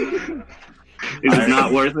 Is it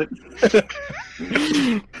not worth it?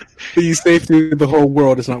 The safety of the whole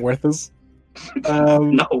world is not worth this.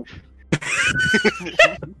 No.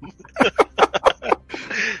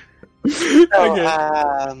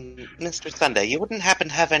 Okay. Mr. Sunday, you wouldn't happen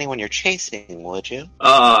to have anyone you're chasing, would you?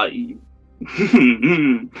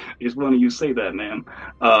 It's funny you say that, ma'am.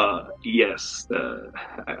 Yes.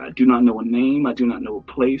 I do not know a name. I do not know a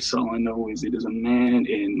place. All I know is it is a man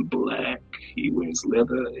in black. He wears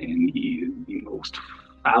leather, and he is the most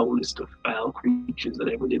foulest of foul creatures that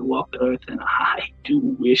ever did walk the earth, and I do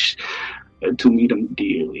wish to meet him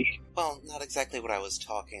dearly. Well, not exactly what I was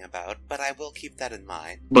talking about, but I will keep that in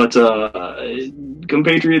mind. But,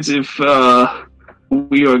 compatriots, if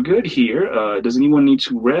we are good here, does anyone need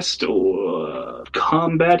to rest or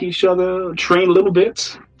combat each other, train a little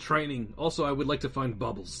bit? Training. Also, I would like to find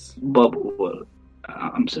Bubbles. Bubble.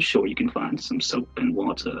 I'm so sure you can find some soap and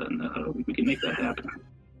water, and we can make that happen.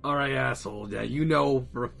 Alright, asshole. Yeah, you know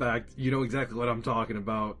for a fact. You know exactly what I'm talking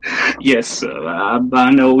about. Yes, I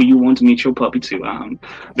know you want to meet your puppy, too. I'm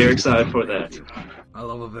very excited for that. I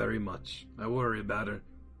love her very much. I worry about her.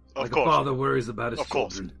 Of Like course. a father worries about his Of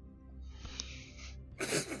course. children.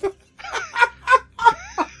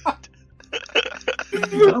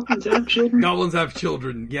 Goblins have children? Goblins have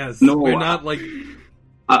children, yes. No, We're not like...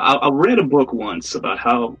 I read a book once about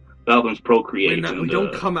how goblins procreate. we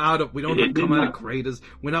don't come out of not. craters.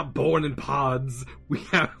 We're not born in pods. We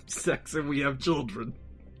have sex and we have children.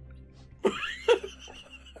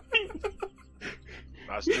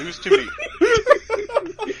 That's news to me.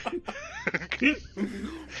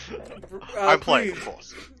 I'm playing, of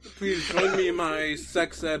course. Please join me in my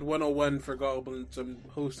Sex Ed 101 for goblins I'm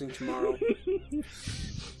hosting tomorrow.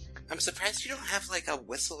 I'm surprised you don't have like a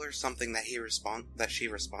whistle or something that she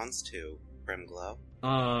responds to, Brimglow.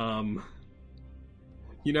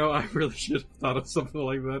 You know, I really should have thought of something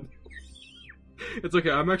like that. It's okay,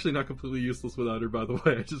 I'm actually not completely useless without her, by the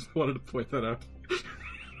way. I just wanted to point that out.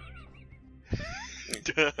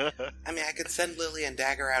 I mean, I could send Lily and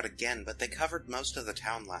Dagger out again, but they covered most of the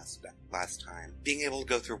town last time. Being able to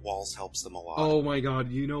go through walls helps them a lot. Oh my god,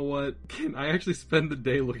 you know what? Can I actually spend the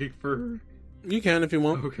day looking for her? You can if you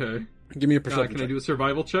want. Okay. Give me a perception Can I check. do a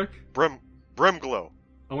survival check? Brimglow.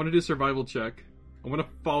 I want to do a survival check. I want to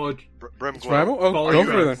follow... Brimglow. Survival? Oh, Follow Are go you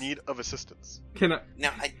you for in it. need of assistance? Can I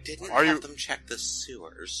Now, I didn't Are have you- them check the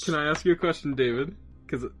sewers. Can I ask you a question, David?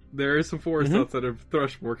 Because there is some forest outside of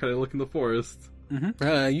Thrushmore. Can I look in the forest?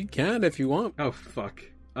 You can if you want. Oh, fuck.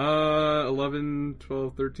 11,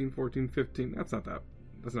 12, 13, 14, 15. That's not that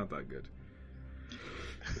good.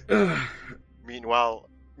 Meanwhile,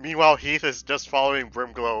 Heath is just following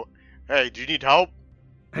Brimglow. Hey, do you need help?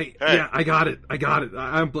 Hey, Hey. yeah, I got it.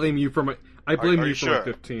 I blame you for my... I blame Are you you for sure? my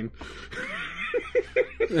 15.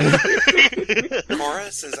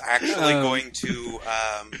 Chorus is actually going to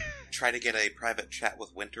try to get a private chat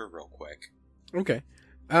with Winter real quick. Okay.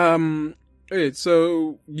 Okay,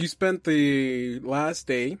 so you spent the last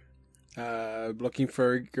day looking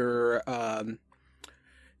for your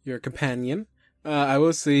companion. I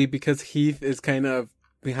will say because Heath is kind of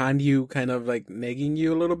behind you, kind of like nagging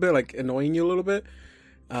you a little bit, like annoying you a little bit.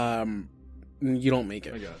 You don't make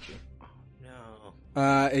I it. got you. No.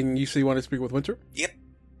 And you say you want to speak with Winter? Yep.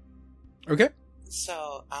 Okay.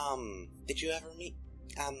 So, did you ever meet,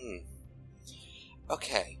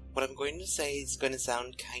 okay, what I'm going to say is going to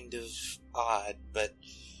sound kind of odd, but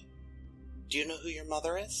do you know who your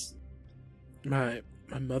mother is? My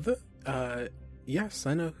mother? Yes,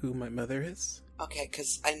 I know who my mother is. Okay,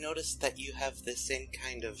 because I noticed that you have the same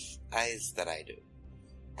kind of eyes that I do.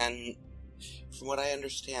 And from what I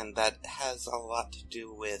understand, that has a lot to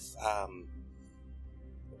do with,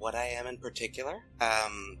 what I am in particular.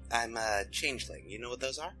 I'm a changeling. You know what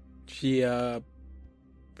those are? She kind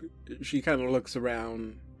of looks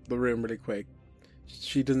around the room really quick.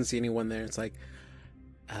 She doesn't see anyone there. It's like,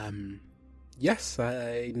 yes,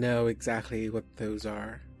 I know exactly what those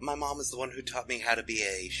are. My mom is the one who taught me how to be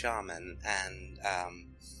a shaman, and,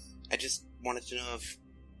 I just wanted to know if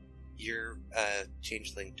you're a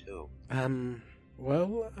changeling too.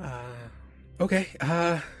 Okay,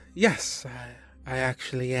 yes, I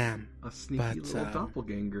actually am. A sneaky But, little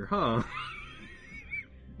doppelganger, huh?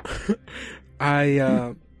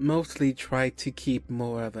 I, mostly try to keep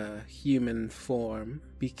more of a human form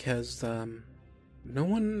because, no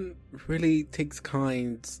one really takes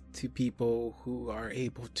kinds to people who are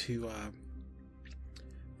able to,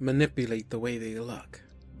 manipulate the way they look.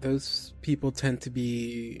 those people tend to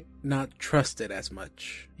be not trusted as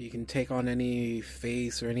much. You can take on any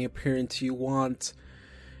face or any appearance you want.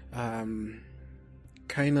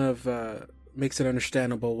 Kind of makes it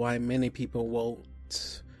understandable why many people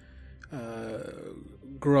won't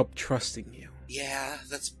grow up trusting you. Yeah,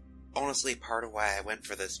 that's honestly part of why I went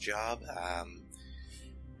for this job.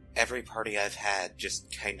 Every party I've had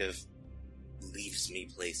just kind of leaves me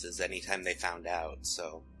places anytime they found out,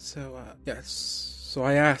 so... Yes. So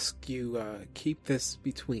I ask you, keep this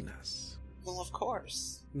between us. Well, of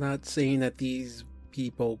course. Not saying that these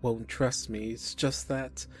people won't trust me, it's just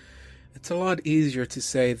that it's a lot easier to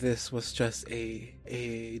say this was just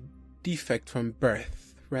a defect from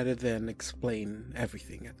birth, rather than explain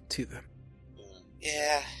everything to them.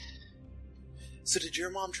 Yeah. So did your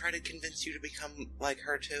mom try to convince you to become like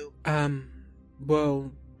her too?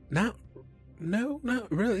 Well, not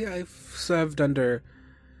really. I've served under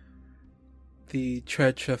the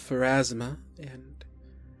Church of Pharasma and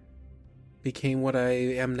became what I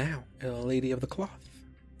am now, a Lady of the Cloth.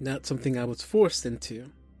 Not something I was forced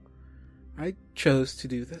into. I chose to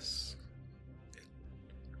do this.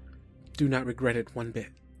 Do not regret it one bit.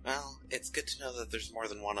 Well, it's good to know that there's more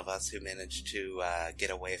than one of us who managed to get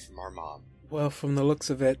away from our mom. Well, from the looks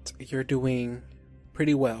of it, you're doing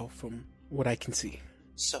pretty well from what I can see.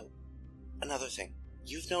 So, another thing.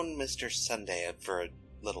 You've known Mr. Sunday for a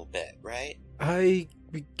little bit, right? I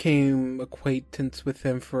became acquaintance with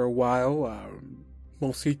him for a while,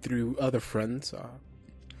 mostly through other friends.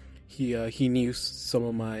 He knew some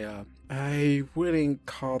of my, I wouldn't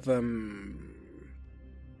call them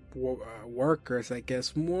workers, I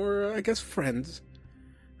guess. More, friends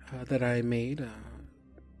that I made.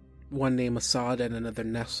 One named Assad and another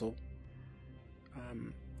Nestle.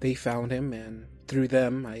 They found him, and through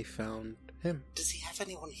them, I found him. Does he have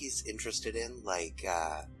anyone he's interested in, like,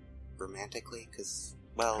 romantically? Because,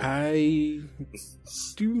 well... I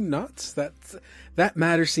do not. That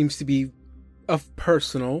matter seems to be of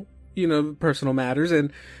personal matters,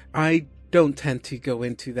 and I don't tend to go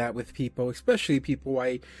into that with people, especially people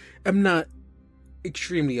I am not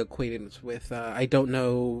extremely acquainted with. I don't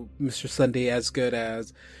know Mr. Sunday as good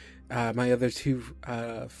as my other two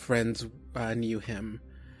friends knew him.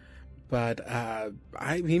 But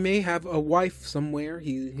he may have a wife somewhere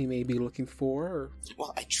he may be looking for. Or...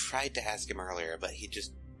 Well, I tried to ask him earlier, but he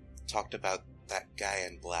just talked about that guy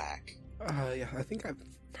in black. Yeah, I think I've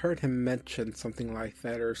heard him mention something like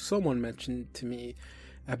that, or someone mentioned to me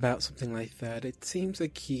about something like that. It seems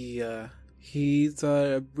like he's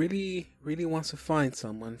really, really wants to find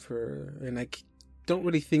someone and I don't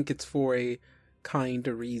really think it's for a kind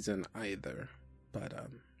of reason either. But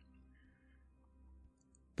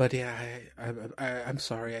yeah, I'm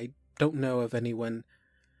sorry. I don't know of anyone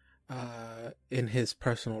in his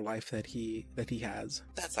personal life that he has.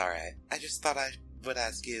 That's all right. I just thought I would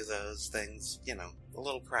ask you those things, a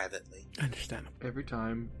little privately. Understandable. Every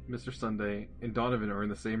time Mr. Sunday and Donovan are in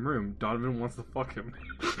the same room, Donovan wants to fuck him.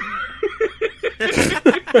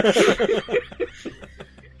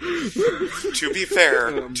 To be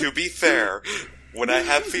fair, when I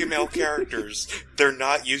have female characters, they're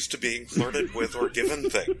not used to being flirted with or given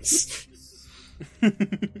things.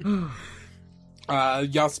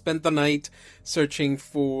 Y'all spent the night searching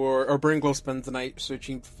for, or Bringlow spends the night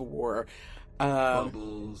searching for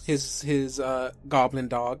Bubbles. his goblin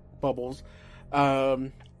dog, Bubbles. I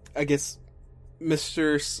guess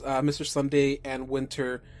Mr. Sunday and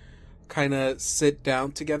Winter kind of sit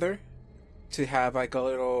down together to have like a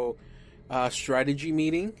little strategy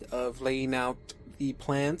meeting of laying out the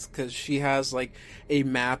plans, because she has like a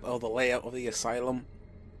map of the layout of the asylum,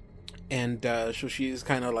 and so she's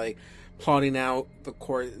kind of like plotting out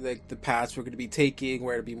the paths we're going to be taking,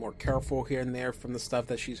 where to be more careful here and there from the stuff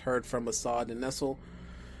that she's heard from Assad and Nestle.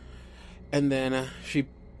 And then she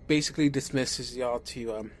basically dismisses y'all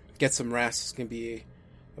to get some rest. It's going to be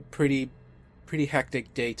a pretty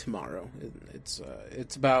hectic day tomorrow.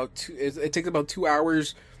 It takes about 2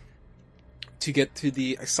 hours to get to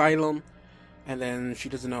the asylum, and then she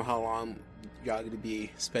doesn't know how long y'all going to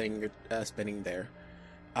be spending there.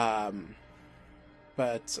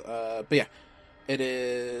 But yeah, it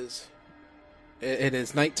is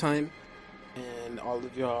nighttime, and all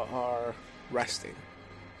of y'all are resting.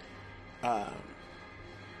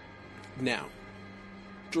 Now,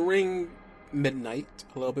 during midnight,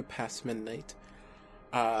 a little bit past midnight,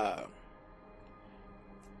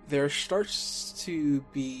 there starts to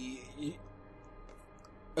be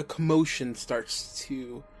a commotion starts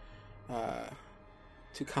to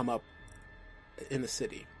come up in the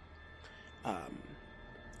city.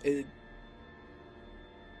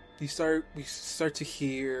 We start to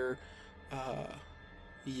hear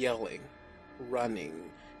yelling, running,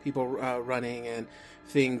 people running and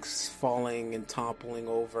things falling and toppling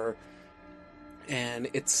over. And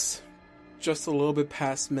it's just a little bit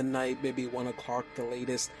past midnight, maybe 1 o'clock the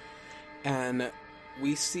latest, and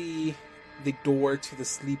we see the door to the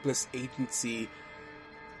Sleepless Agency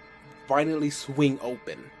finally swing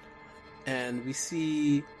open, and we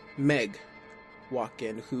see Meg walk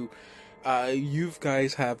in, who you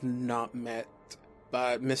guys have not met,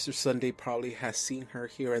 but Mr. Sunday probably has seen her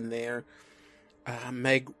here and there.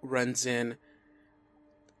 Meg runs in,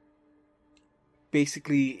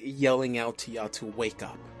 basically yelling out to y'all to wake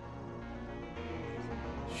up.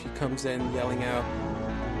 She comes in yelling out,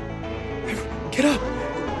 "Get up!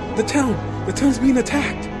 The town's being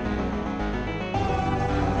attacked!"